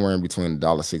 so it's somewhere in between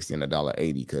 $1.60 and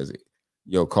 $1.80, because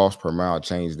your cost per mile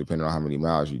changes depending on how many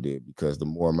miles you did, because the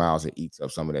more miles it eats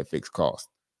up some of that fixed cost.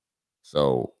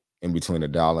 So in between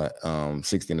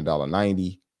 $1.60 and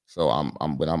 $1.90. So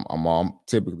I'm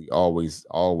typically always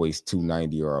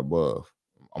 $2.90 or above.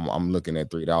 I'm looking at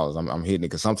 $3. I'm hitting it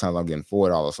because sometimes I'm getting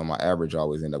 $4, so my average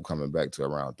always end up coming back to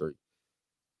around $3.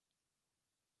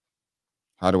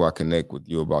 How do I connect with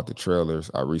you about the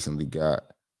trailers? I recently got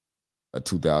a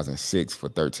 2006 for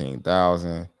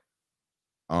 $13,000.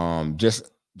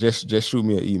 Just shoot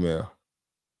me an email,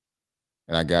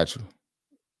 and I got you.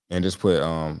 And just put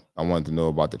I wanted to know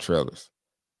about the trailers.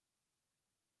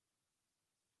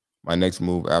 My next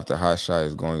move after hot shot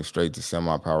is going straight to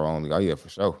semi power only. Oh yeah, for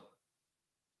sure.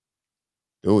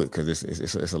 Do it, because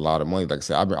it's a lot of money. Like I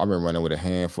said, I've been running with a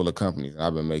handful of companies, and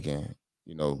I've been making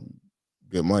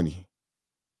good money.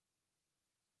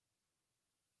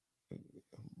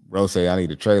 Bro say I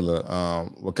need a trailer.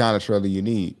 What kind of trailer you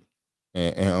need?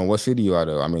 And what city you out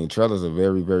of? I mean, trailers are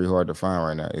very, very hard to find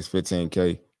right now. It's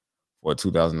 $15K for a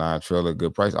 2009 trailer,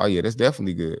 good price. Oh yeah, that's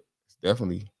definitely good. It's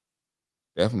definitely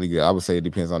good. I would say it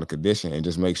depends on the condition, and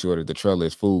just make sure that the trailer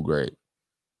is food grade,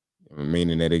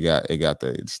 meaning that it got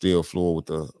the steel floor with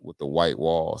the white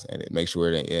walls, and it make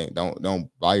sure it ain't don't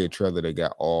buy a trailer that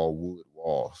got all wood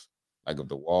walls. Like if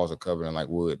the walls are covered in like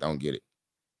wood, don't get it,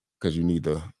 because you need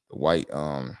the white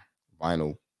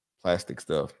vinyl plastic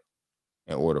stuff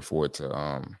in order for it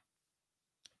to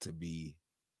be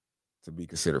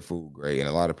considered food grade. And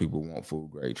a lot of people want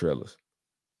food grade trailers.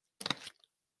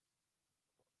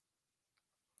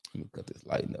 Let me cut this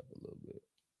lighting up a little bit.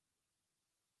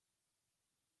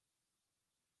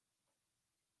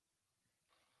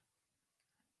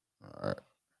 All right.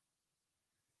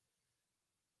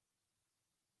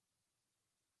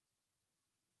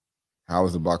 How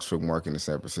is the box truck market in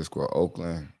San Francisco or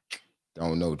Oakland?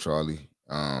 Don't know, Charlie.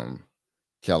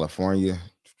 California,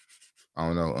 I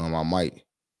don't know.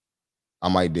 I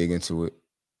might dig into it,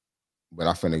 but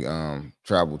I finna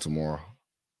travel tomorrow.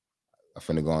 I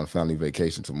finna go on a family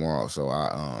vacation tomorrow, so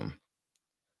I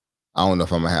don't know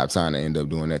if I'm gonna have time to end up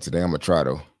doing that today. I'm gonna try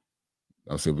though.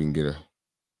 I'll see if we can get her.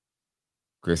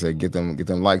 Chris said, get them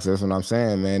likes. That's what I'm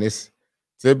saying, man. It's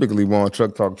typically on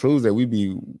Truck Talk Tuesday, we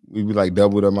be like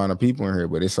double the amount of people in here,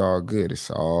 but it's all good.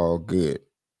 It's all good.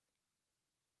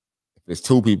 If it's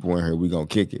 2 people in here, we gonna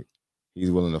kick it.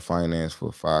 He's willing to finance for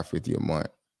 $550 a month.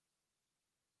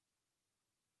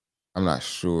 I'm not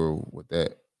sure what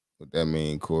that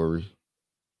mean, Corey.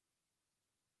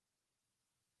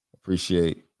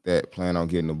 Appreciate that. Plan on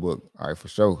getting the book. All right, for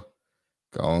sure.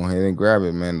 Go ahead and grab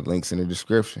it, man. The link's in the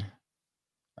description.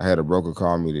 I had a broker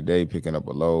call me today picking up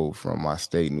a load from my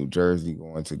state, New Jersey,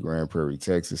 going to Grand Prairie,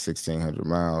 Texas, 1,600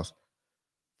 miles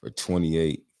for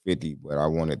 $28.50, but I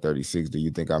wanted 36. Do you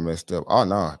think I messed up? Oh,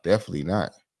 no, definitely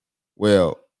not.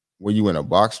 Well, were you in a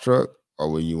box truck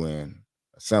or were you in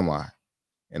a semi?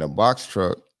 In a box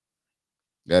truck,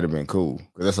 that'd have been cool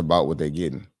because that's about what they're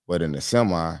getting. But in the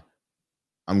semi,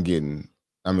 I'm getting,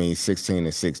 16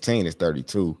 and 16 is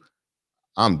 32.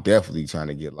 I'm definitely trying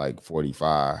to get like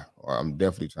 45, or I'm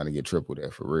definitely trying to get triple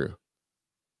that for real.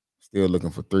 Still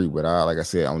looking for 3, but like I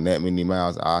said, on that many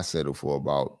miles, I settle for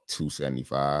about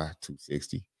 275,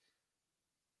 260.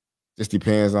 Just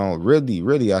depends on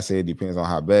really. I say it depends on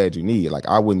how bad you need it. Like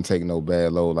I wouldn't take no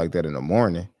bad load like that in the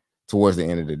morning. Towards the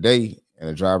end of the day, and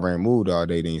the driver ain't moved all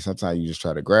day, then sometimes you just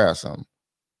try to grab something,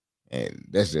 and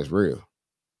that's just real.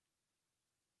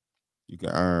 You can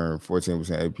earn 14%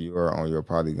 APR on your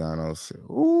Polygon on sale.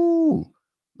 Ooh,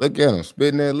 look at him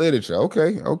spitting that literature.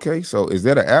 Okay, okay. So is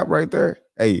that an app right there?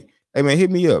 Hey, man, hit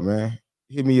me up, man.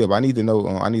 Hit me up. I need to know.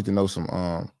 I need to know some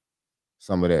of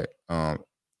that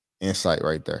insight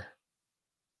right there.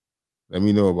 Let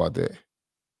me know about that.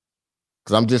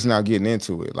 Cause I'm just now getting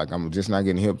into it. Like I'm just not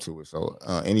getting hip to it. So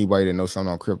anybody that knows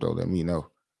something on crypto, let me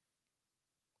know.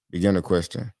 Beginner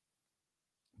question.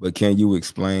 But can you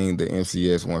explain the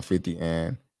MCS 150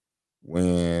 and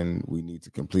when we need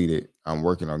to complete it? I'm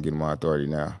working on getting my authority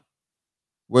now.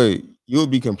 Wait, you'll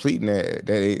be completing that.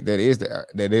 That is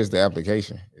the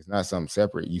application. It's not something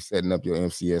separate. You setting up your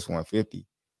MCS 150.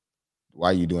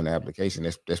 Why you doing the application?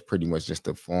 That's pretty much just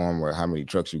the form or how many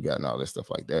trucks you got and all that stuff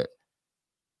like that.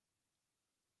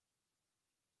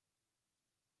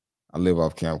 I live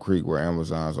off Camp Creek where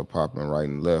Amazons are popping right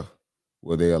and left.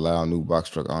 Will they allow new box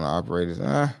truck owner operators?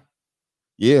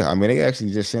 Yeah. I mean, they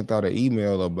actually just sent out an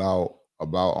email about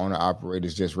owner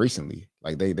operators just recently.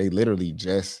 Like they literally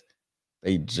just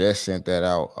sent that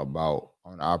out about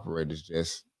owner operators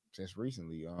just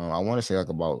recently. I want to say like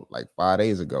about like 5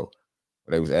 days ago.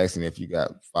 But they was asking if you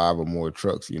got 5 or more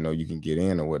trucks, you can get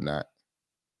in or whatnot.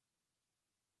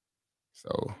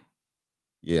 So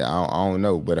yeah, I don't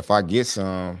know. But if I get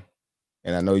some,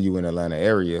 and I know you in the Atlanta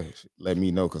area, let me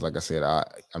know. Cause like I said, I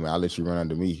mean I'll let you run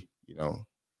under me, and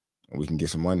we can get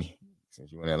some money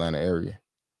since you're in the Atlanta area.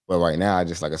 But right now, I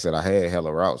just like I said, I had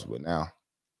hella routes, but now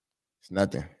it's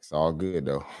nothing. It's all good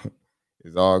though.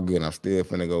 It's all good. I'm still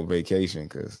finna go vacation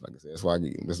because, like I said,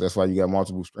 that's why you got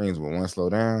multiple streams. When one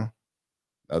slow down,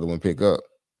 the other one pick up.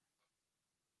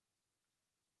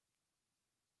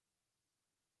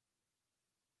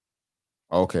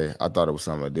 Okay, I thought it was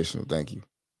something additional. Thank you.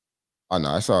 Oh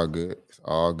no, it's all good. It's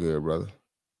all good, brother.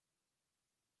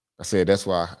 I said that's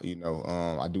why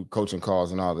I do coaching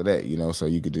calls and all of that. So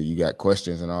you got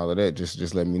questions and all of that.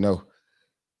 Just let me know.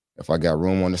 If I got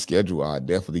room on the schedule, I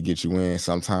definitely get you in.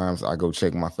 Sometimes I go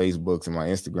check my Facebooks and my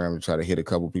Instagram and try to hit a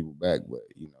couple people back, but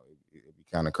it'd be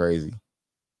kind of crazy.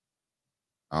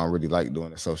 I don't really like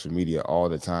doing the social media all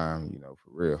the time,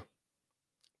 for real.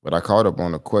 But I caught up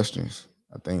on the questions.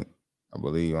 I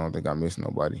believe. I don't think I missed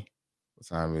nobody. What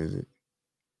time is it?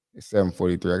 It's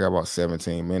 7:43. I got about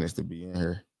 17 minutes to be in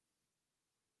here.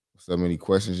 So many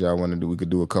questions y'all want to do. We could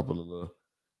do a couple of little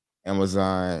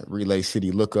Amazon Relay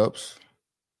City lookups.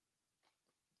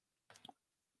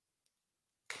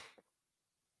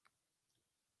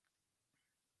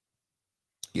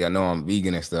 Yeah, I know I'm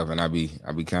vegan and stuff, and I be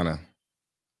having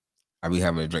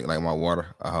to drink like my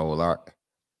water a whole lot.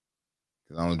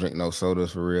 Cause I don't drink no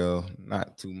sodas for real,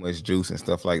 not too much juice and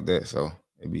stuff like that. So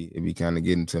it be kind of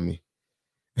getting to me.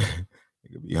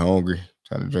 It could be hungry,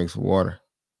 trying to drink some water.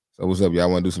 So what's up, y'all?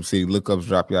 Want to do some city lookups?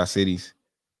 Drop y'all cities,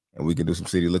 and we can do some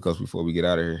city lookups before we get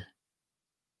out of here.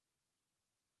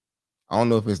 I don't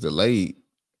know if it's delayed.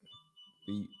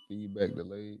 Feedback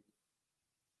delayed.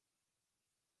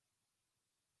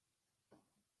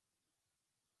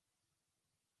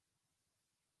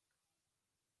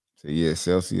 So yeah,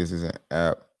 Celsius is an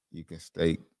app. You can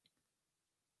stake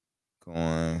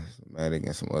coins, Matic,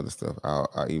 and some other stuff.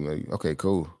 I'll email you. Okay,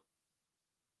 cool.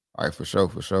 All right, for sure,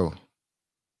 for sure.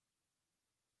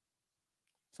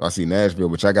 So I see Nashville,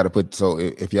 but y'all got to put. So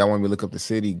if y'all want me to look up the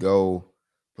city, go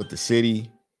put the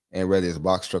city and whether it's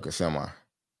box truck or semi.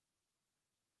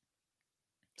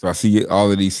 So I see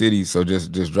all of these cities. So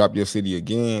just drop your city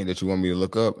again that you want me to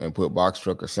look up and put box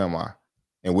truck or semi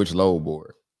and which load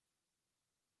board.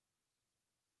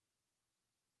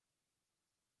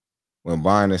 When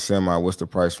buying a semi, what's the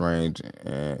price range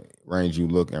and range you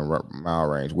look and mile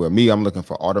range? Well, me, I'm looking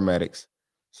for automatics.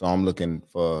 So I'm looking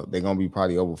for they're gonna be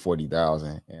probably over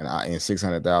 40,000, and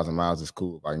 600,000 miles is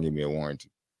cool if I can give me a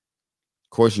warranty. Of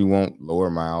course, you want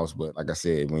lower miles, but like I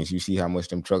said, when you see how much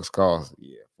them trucks cost,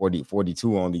 yeah,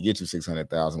 42 only get you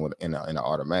 600,000 with in an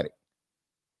automatic.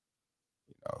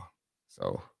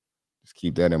 So just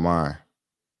keep that in mind.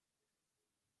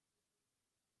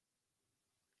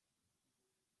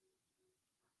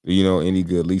 Do you know any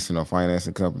good leasing or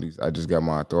financing companies? I just got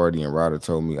my authority, and Ryder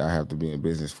told me I have to be in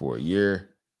business for a year.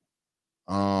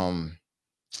 Um,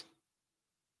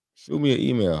 Shoot me an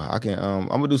email. I can. I'm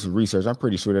gonna do some research. I'm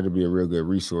pretty sure that'll be a real good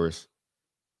resource.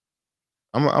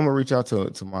 I'm gonna reach out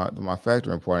to my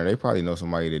factoring partner. They probably know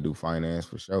somebody that do finance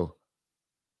for sure.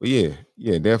 But yeah,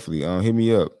 definitely. Hit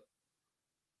me up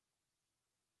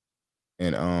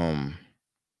and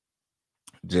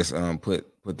just put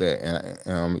that,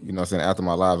 and you know what I'm saying, after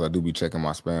my lives I do be checking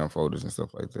my spam folders and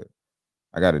stuff like that.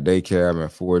 I got a day cab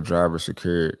and 4 drivers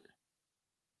secured.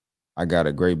 I got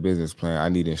a great business plan. I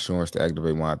need insurance to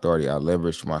activate my authority. I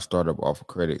leveraged my startup off of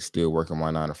credit, still working my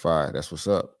 9 to 5. That's what's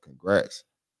up. Congrats.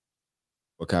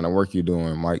 What kind of work you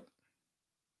doing, Mike?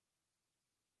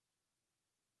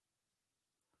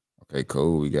 Okay,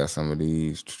 cool. We got some of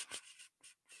these.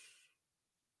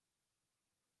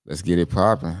 Let's get it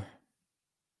popping.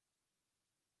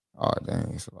 Oh,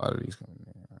 dang. It's a lot of these coming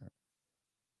in.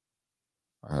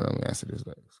 All right, let me answer this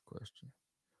next question.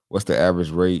 What's the average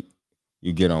rate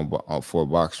you get on for a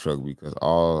box truck? Because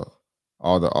all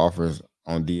the offers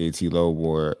on DAT low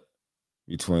board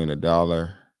between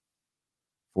 $1.40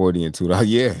 and $2.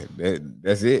 Yeah,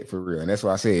 that's it for real. And that's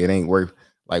why I say it ain't worth,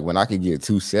 like, when I could get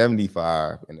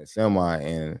 $275 in a semi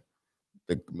and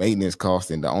the maintenance cost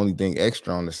and the only thing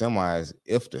extra on the semi is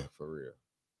IFTA for real.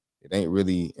 It ain't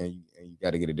really, and you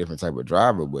got to get a different type of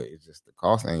driver, but it's just the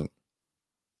cost ain't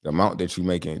the amount that you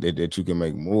making that you can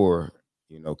make more,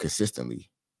 you know, consistently.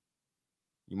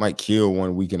 You might kill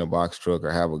 1 week in a box truck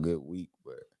or have a good week,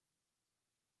 but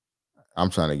I'm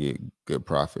trying to get good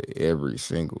profit every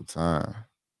single time.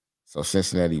 So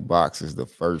Cincinnati box is the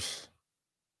first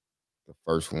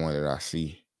one that I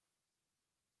see.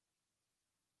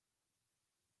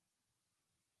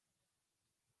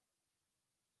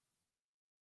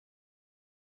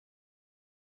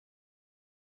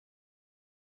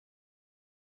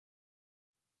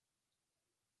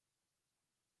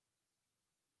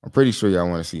 I'm pretty sure y'all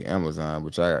want to see Amazon,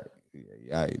 which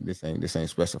this ain't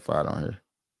specified on here.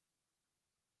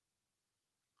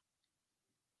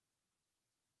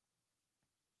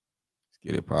 Let's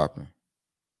get it popping.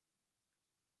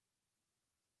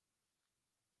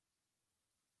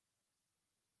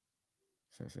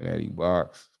 Cincinnati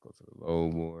box. Let's go to the low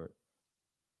board.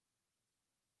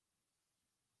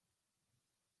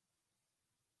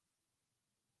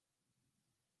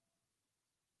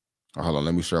 Oh, hold on,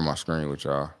 let me share my screen with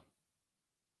y'all.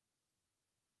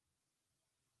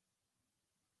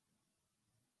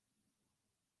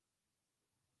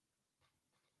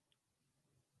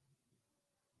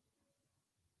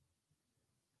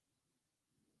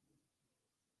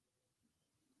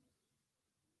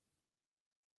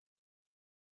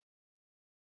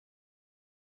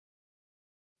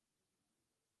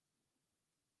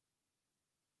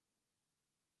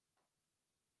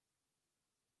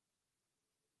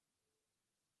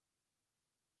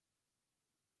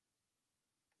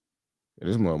 Yeah,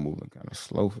 this mother moving kind of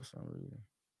slow for some reason.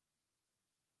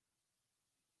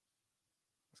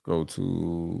 Let's go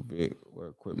to where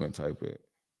equipment type it.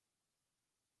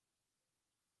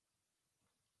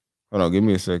 Hold on, give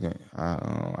me a second.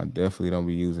 I definitely don't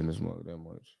be using this mug that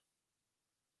much.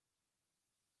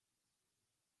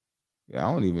 Yeah,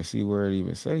 I don't even see where it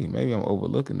even say. Maybe I'm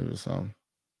overlooking it or something.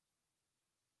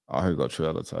 Oh, here you go,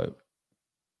 trailer type.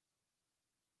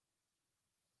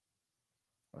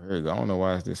 Oh, here you go. I don't know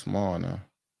why it's this small now.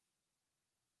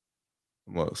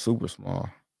 Well, super small.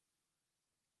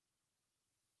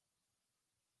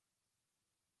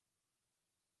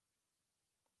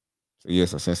 So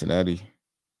yes, Cincinnati.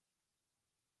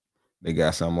 They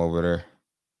got something over there.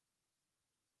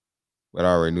 But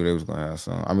I already knew they was gonna have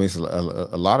some. I mean, it's a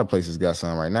lot of places got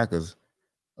some right now because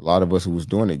a lot of us who was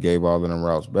doing it gave all of them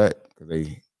routes back because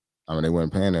they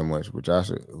weren't paying that much. Which I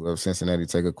should, whoever Cincinnati,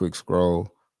 take a quick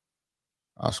scroll.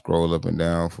 I'll scroll up and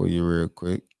down for you real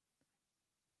quick.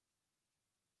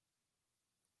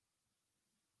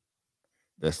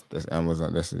 That's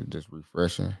Amazon. That's just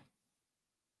refreshing.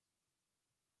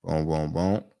 Boom, boom,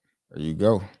 boom. There you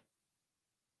go.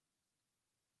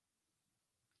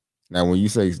 Now, when you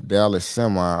say Dallas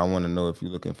Semi, I want to know if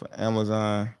you're looking for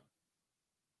Amazon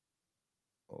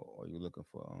or you're looking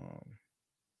for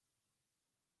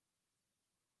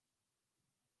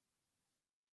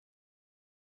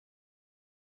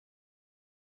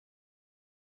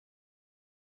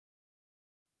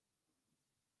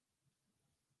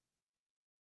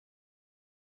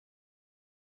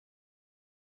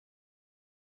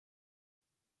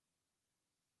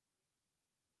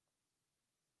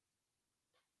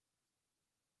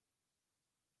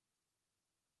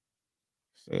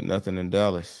say nothing in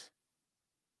Dallas.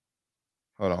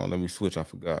 Hold on, let me switch. I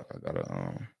forgot. I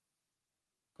gotta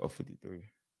go 53.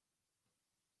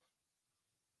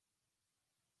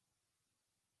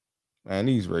 Man,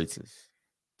 these rates is,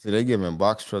 so they giving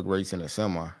box truck rates in a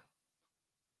semi.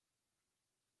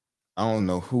 I don't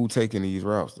know who taking these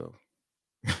routes though.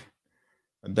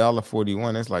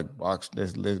 $1.41. That's like box. They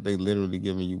literally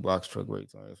giving you box truck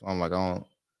rates on it. So I'm like, I don't.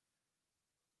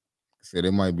 Said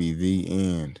it might be the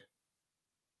end.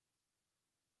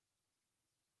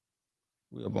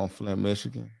 We up on Flint,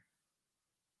 Michigan.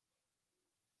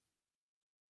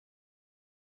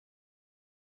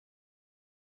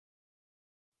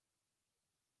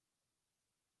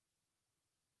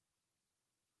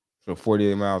 So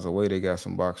 48 miles away, they got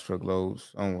some box truck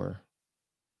loads somewhere.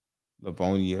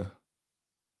 Livonia.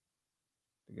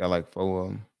 They got like 4 of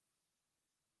them.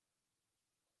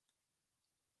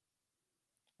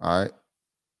 All right.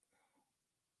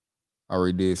 I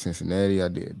already did Cincinnati. I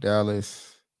did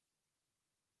Dallas.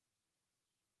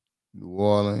 New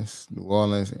Orleans. New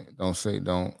Orleans. Don't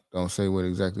say what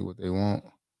exactly what they want.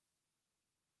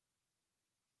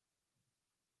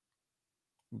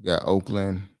 We got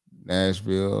Oakland,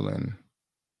 Nashville, and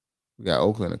we got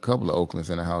Oakland, a couple of Oaklands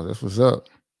in the house. That's what's up.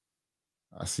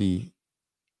 I see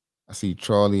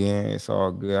Charlie in. It's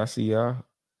all good. I see y'all.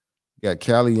 Got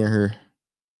Cali in here.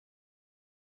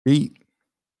 Beat.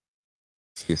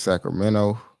 See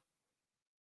Sacramento.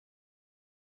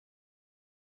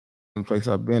 The place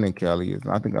I've been in Cali is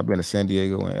I think I've been to San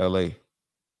Diego and LA.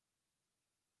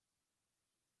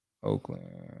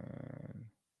 Oakland.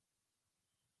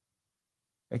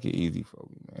 Make it easy for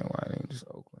me, man. Why ain't just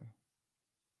Oakland?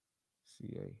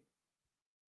 CA.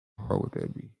 How hard would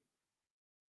that be?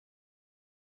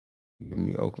 Give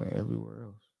me Oakland everywhere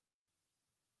else.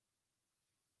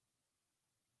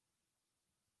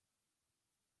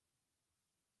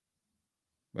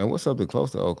 Man, what's something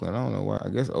close to Oakland? I don't know why. I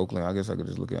guess Oakland. I guess I could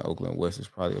just look at Oakland West. It's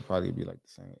probably be like the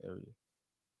same area.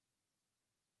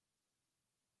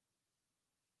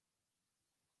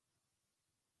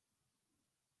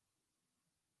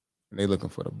 And they looking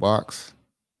for the box.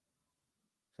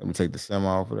 Let me take the semi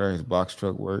off of there. His box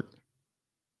truck work.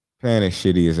 Paying as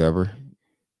shitty as ever.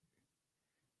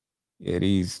 Yeah,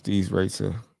 these rates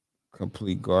are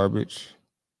complete garbage.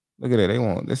 Look at that. They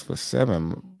want this for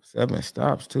seven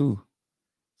stops too.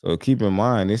 So keep in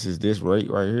mind, this is this rate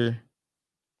right here.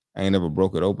 I ain't never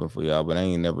broke it open for y'all, but I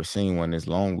ain't never seen one this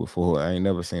long before. I ain't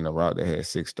never seen a route that had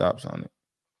 6 stops on it.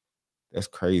 That's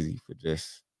crazy for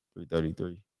just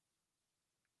 333.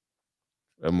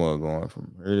 That mug going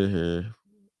from here to here.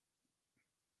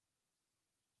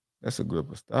 That's a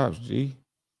grip of stops, G.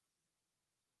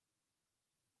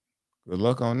 Good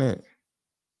luck on that.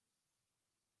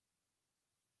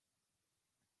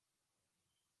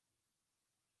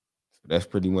 So that's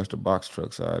pretty much the box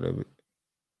truck side of it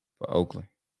for Oakland.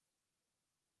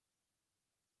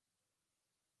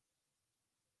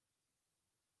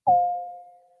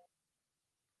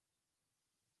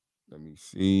 Let me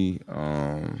see.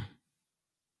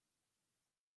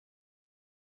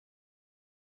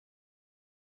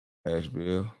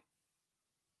 Asheville.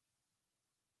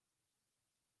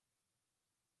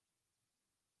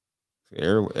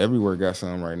 Everywhere got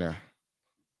some right now.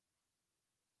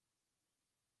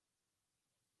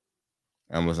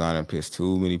 Amazon and pissed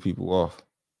too many people off.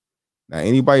 Now,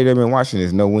 anybody that been watching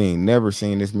this know we ain't never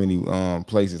seen this many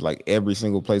places. Like every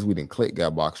single place we didn't click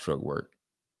got box truck work.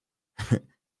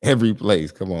 Every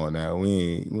place. Come on now.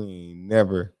 We ain't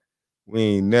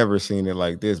never seen it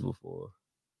like this before.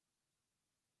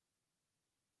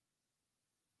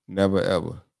 Never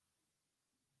ever.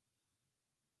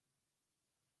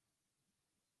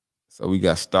 So we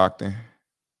got Stockton.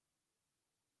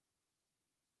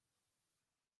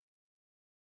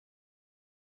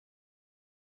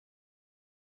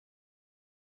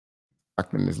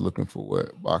 Stockton is looking for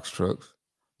what? Box trucks.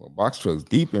 Well, box trucks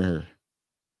deep in here.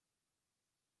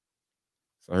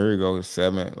 So here you go,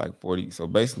 7, like 40. So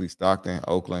basically Stockton,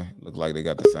 Oakland, look like they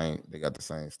got the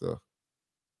same stuff.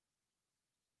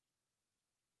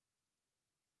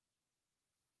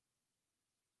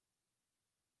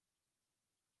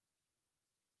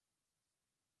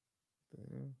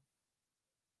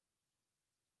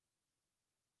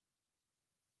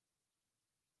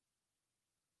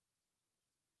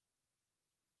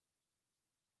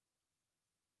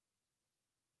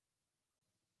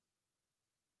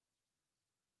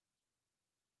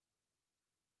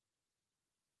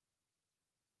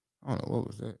 I don't know what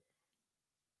was that.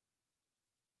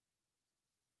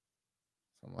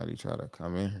 Somebody try to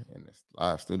come in this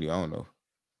live studio. I don't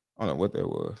know what that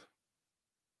was.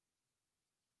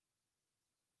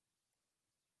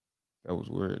 That was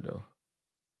weird though.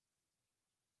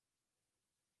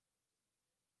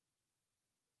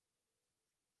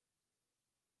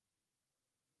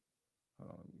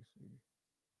 Hold on, let me see.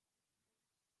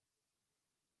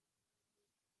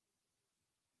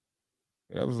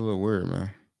 Yeah, that was a little weird,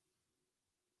 man.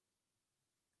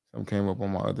 Something came up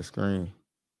on my other screen.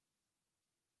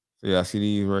 So yeah, I see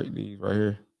these right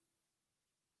here.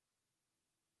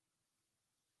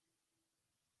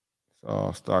 It's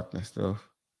all Stockton stuff.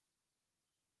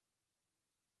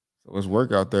 So it's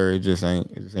work out there. It just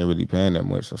ain't really paying that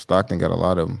much. So Stockton got a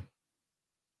lot of them.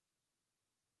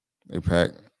 They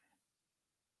pack.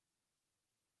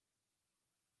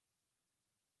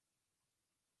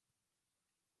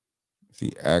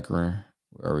 See Akron.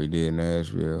 We already did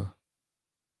Nashville.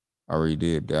 Already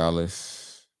did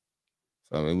Dallas.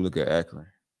 So let me look at Akron.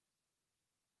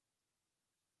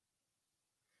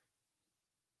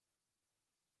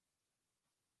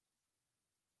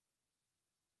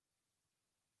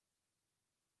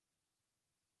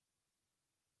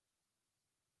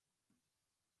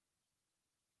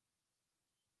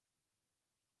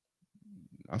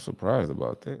 I'm surprised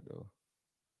about that though.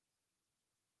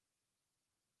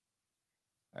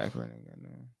 Akron ain't got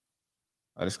none.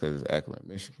 Oh, just because it's Akron,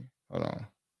 Michigan. Hold on.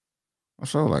 I'm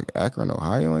sure like Akron,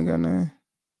 Ohio ain't got none.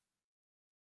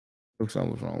 Look,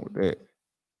 something was wrong with that.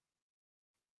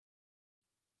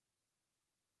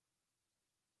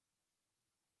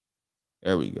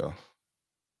 There we go.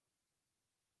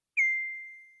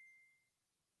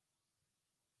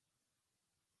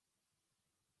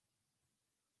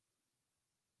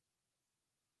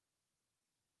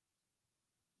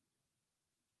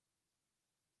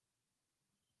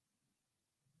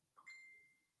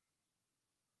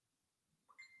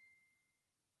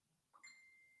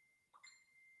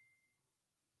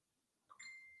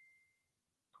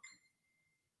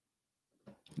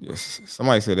 Yes,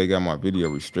 somebody said they got my video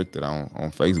restricted on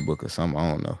Facebook or something. I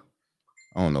don't know.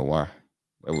 I don't know why.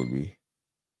 That would be.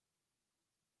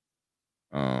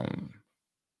 Um.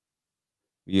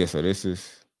 Yeah. So this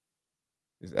is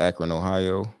Akron,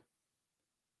 Ohio,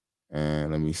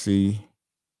 and let me see.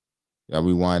 Y'all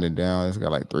be winding down. It's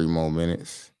got like 3 more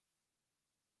minutes.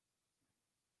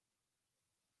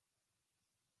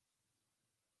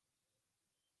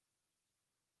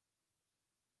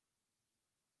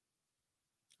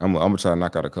 I'm gonna try to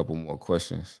knock out a couple more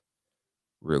questions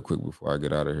real quick before I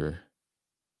get out of here.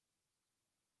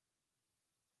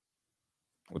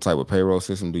 What type of payroll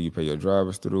system do you pay your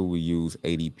drivers through? We use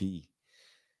ADP.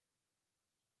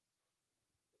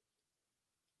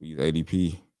 We use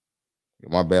ADP.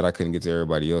 My bad, I couldn't get to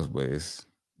everybody else, but it's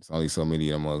only so many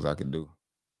of them mugs I could do,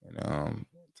 and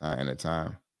time and a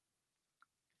time.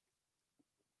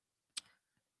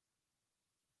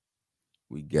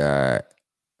 We got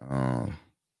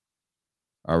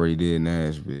I already did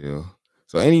Nashville.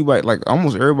 So anybody, like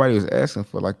almost everybody was asking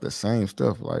for like the same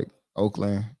stuff, like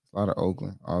Oakland, a lot of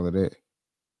Oakland, all of that.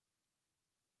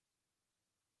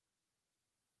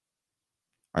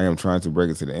 I am trying to break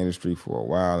into the industry for a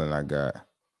while, and I got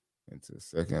into the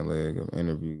second leg of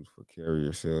interviews for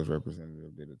carrier sales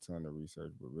representative. Did a ton of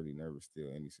research, but really never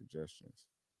steal any suggestions.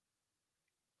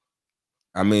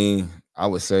 I mean, I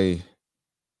would say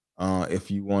if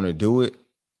you want to do it,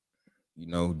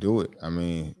 do it. I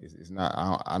mean, it's not.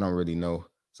 I don't really know.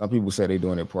 Some people say they're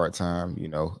doing it part time.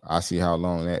 I see how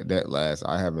long that lasts.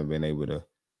 I haven't been able to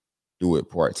do it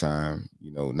part time.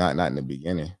 Not in the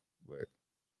beginning, but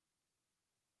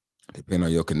depending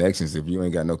on your connections. If you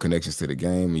ain't got no connections to the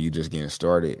game and you just getting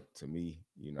started, to me,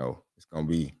 it's gonna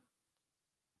be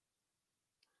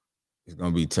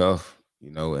tough.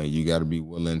 And you got to be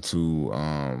willing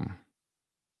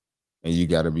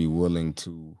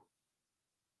to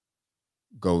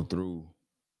go through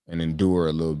and endure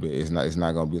a little bit. It's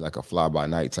not gonna be like a fly by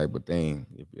night type of thing.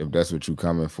 If that's what you're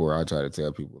coming for, I try to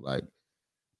tell people like,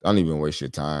 don't even waste your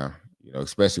time.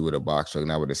 Especially with a box truck.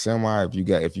 Now with a semi, if you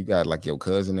got like your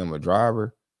cousin and a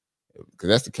driver, because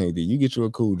that's the king. You get you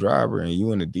a cool driver and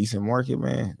you in a decent market,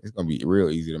 man, it's gonna be real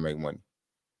easy to make money,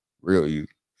 real easy.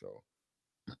 So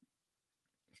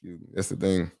that's the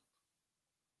thing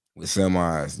with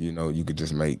semis. You could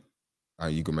just make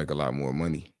you can make a lot more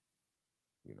money.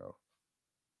 You know,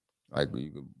 like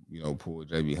you could pull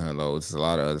JB Hunt loads. There's a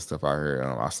lot of other stuff out here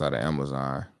outside of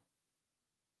Amazon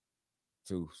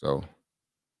too. So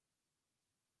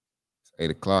it's 8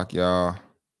 o'clock, y'all.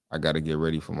 I got to get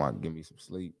ready give me some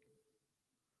sleep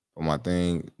for my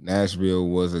thing. Nashville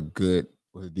was a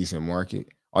decent market.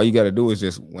 All you got to do is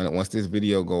just once this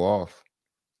video go off,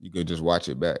 you could just watch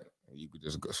it back. You could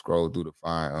just scroll through to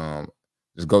find.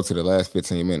 Just go to the last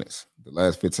 15 minutes. The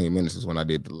last 15 minutes is when I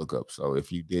did the lookup. So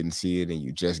if you didn't see it and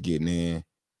you just getting in,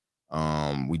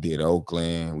 we did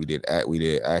Oakland, we did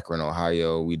Akron,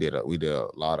 Ohio. We did a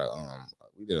lot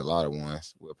of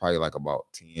ones. We're probably like about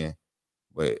 10,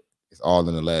 but it's all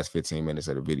in the last 15 minutes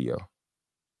of the video.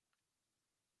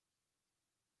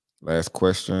 Last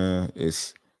question.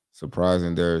 It's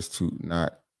surprising there's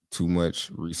not too much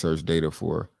research data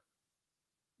for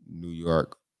New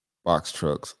York box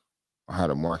trucks on how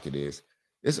the market is.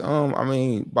 It's I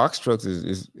mean, box trucks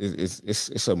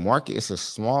it's a market. It's a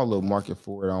small little market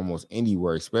for it almost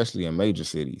anywhere, especially in major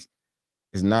cities.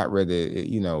 It's not rather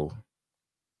the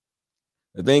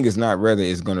thing is not whether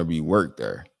it's gonna be work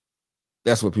there.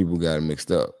 That's what people got it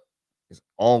mixed up. It's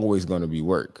always gonna be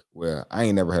work. Well, I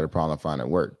ain't never had a problem finding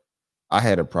work. I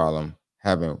had a problem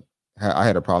having I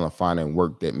had a problem finding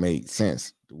work that made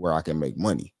sense to where I can make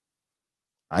money.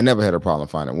 I never had a problem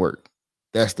finding work.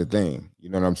 That's the thing. You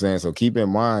know what I'm saying? So keep in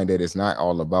mind that it's not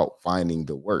all about finding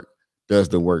the work. Does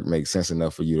the work make sense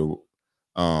enough for you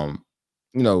to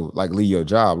like leave your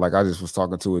job? Like I just was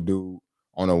talking to a dude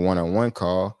on a one-on-one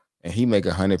call and he make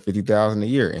 150,000 a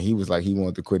year. And he was like, he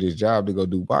wanted to quit his job to go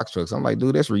do box trucks. I'm like,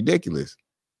 dude, that's ridiculous.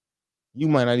 You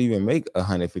might not even make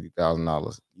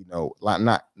 $150,000, like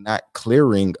not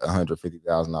clearing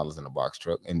 $150,000 in a box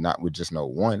truck and not with just no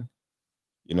one.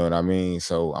 You know what I mean?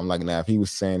 So I'm like, now if he was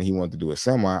saying he wanted to do a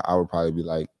semi, I would probably be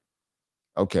like,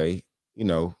 okay, you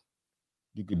know,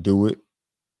 you could do it.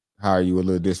 Hire you a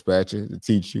little dispatcher to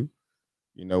teach you,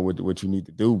 what you need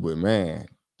to do. But man,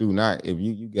 do not if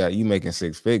you making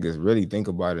six figures, really think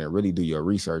about it and really do your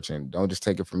research and don't just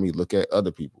take it from me. Look at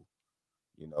other people,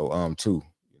 too.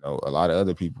 A lot of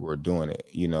other people are doing it,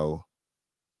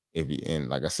 if you and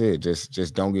like I said,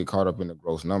 just don't get caught up in the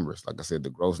gross numbers. Like I said,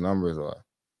 the gross numbers are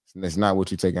it's not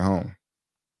what you're taking home.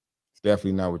 It's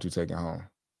definitely not what you're taking home.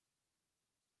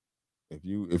 If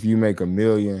you make 1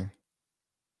 million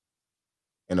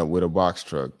with a box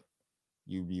truck,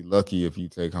 you'd be lucky if you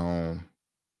take home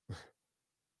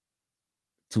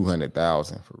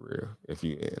 200,000 for real. If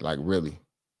you like really,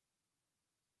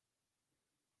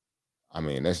 I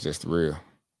mean that's just real.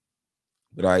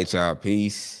 But all right, y'all,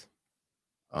 peace.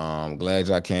 Glad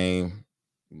y'all came,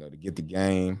 to get the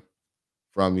game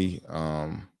from me.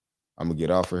 I'm gonna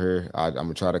get off of here. I'm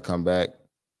gonna try to come back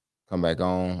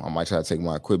on. I might try to take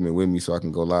my equipment with me so I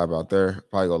can go live out there.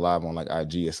 Probably go live on like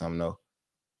IG or something though,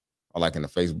 or like in the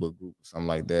Facebook group or something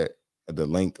like that. The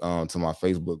link to my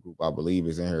Facebook group, I believe,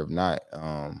 is in here. If not,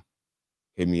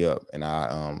 hit me up and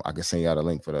I can send y'all the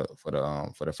link for the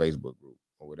Facebook group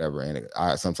or whatever. And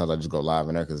I sometimes I just go live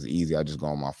in there because it's easy. I just go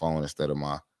on my phone instead of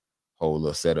my whole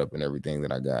little setup and everything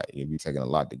that I got. It'd be taking a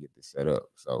lot to get this set up.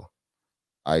 So,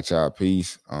 all right, y'all,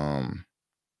 peace. I'll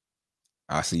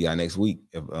see y'all next week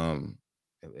if I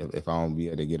don't be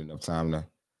able to get enough time to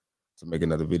make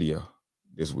another video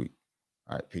this week.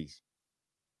 All right, peace.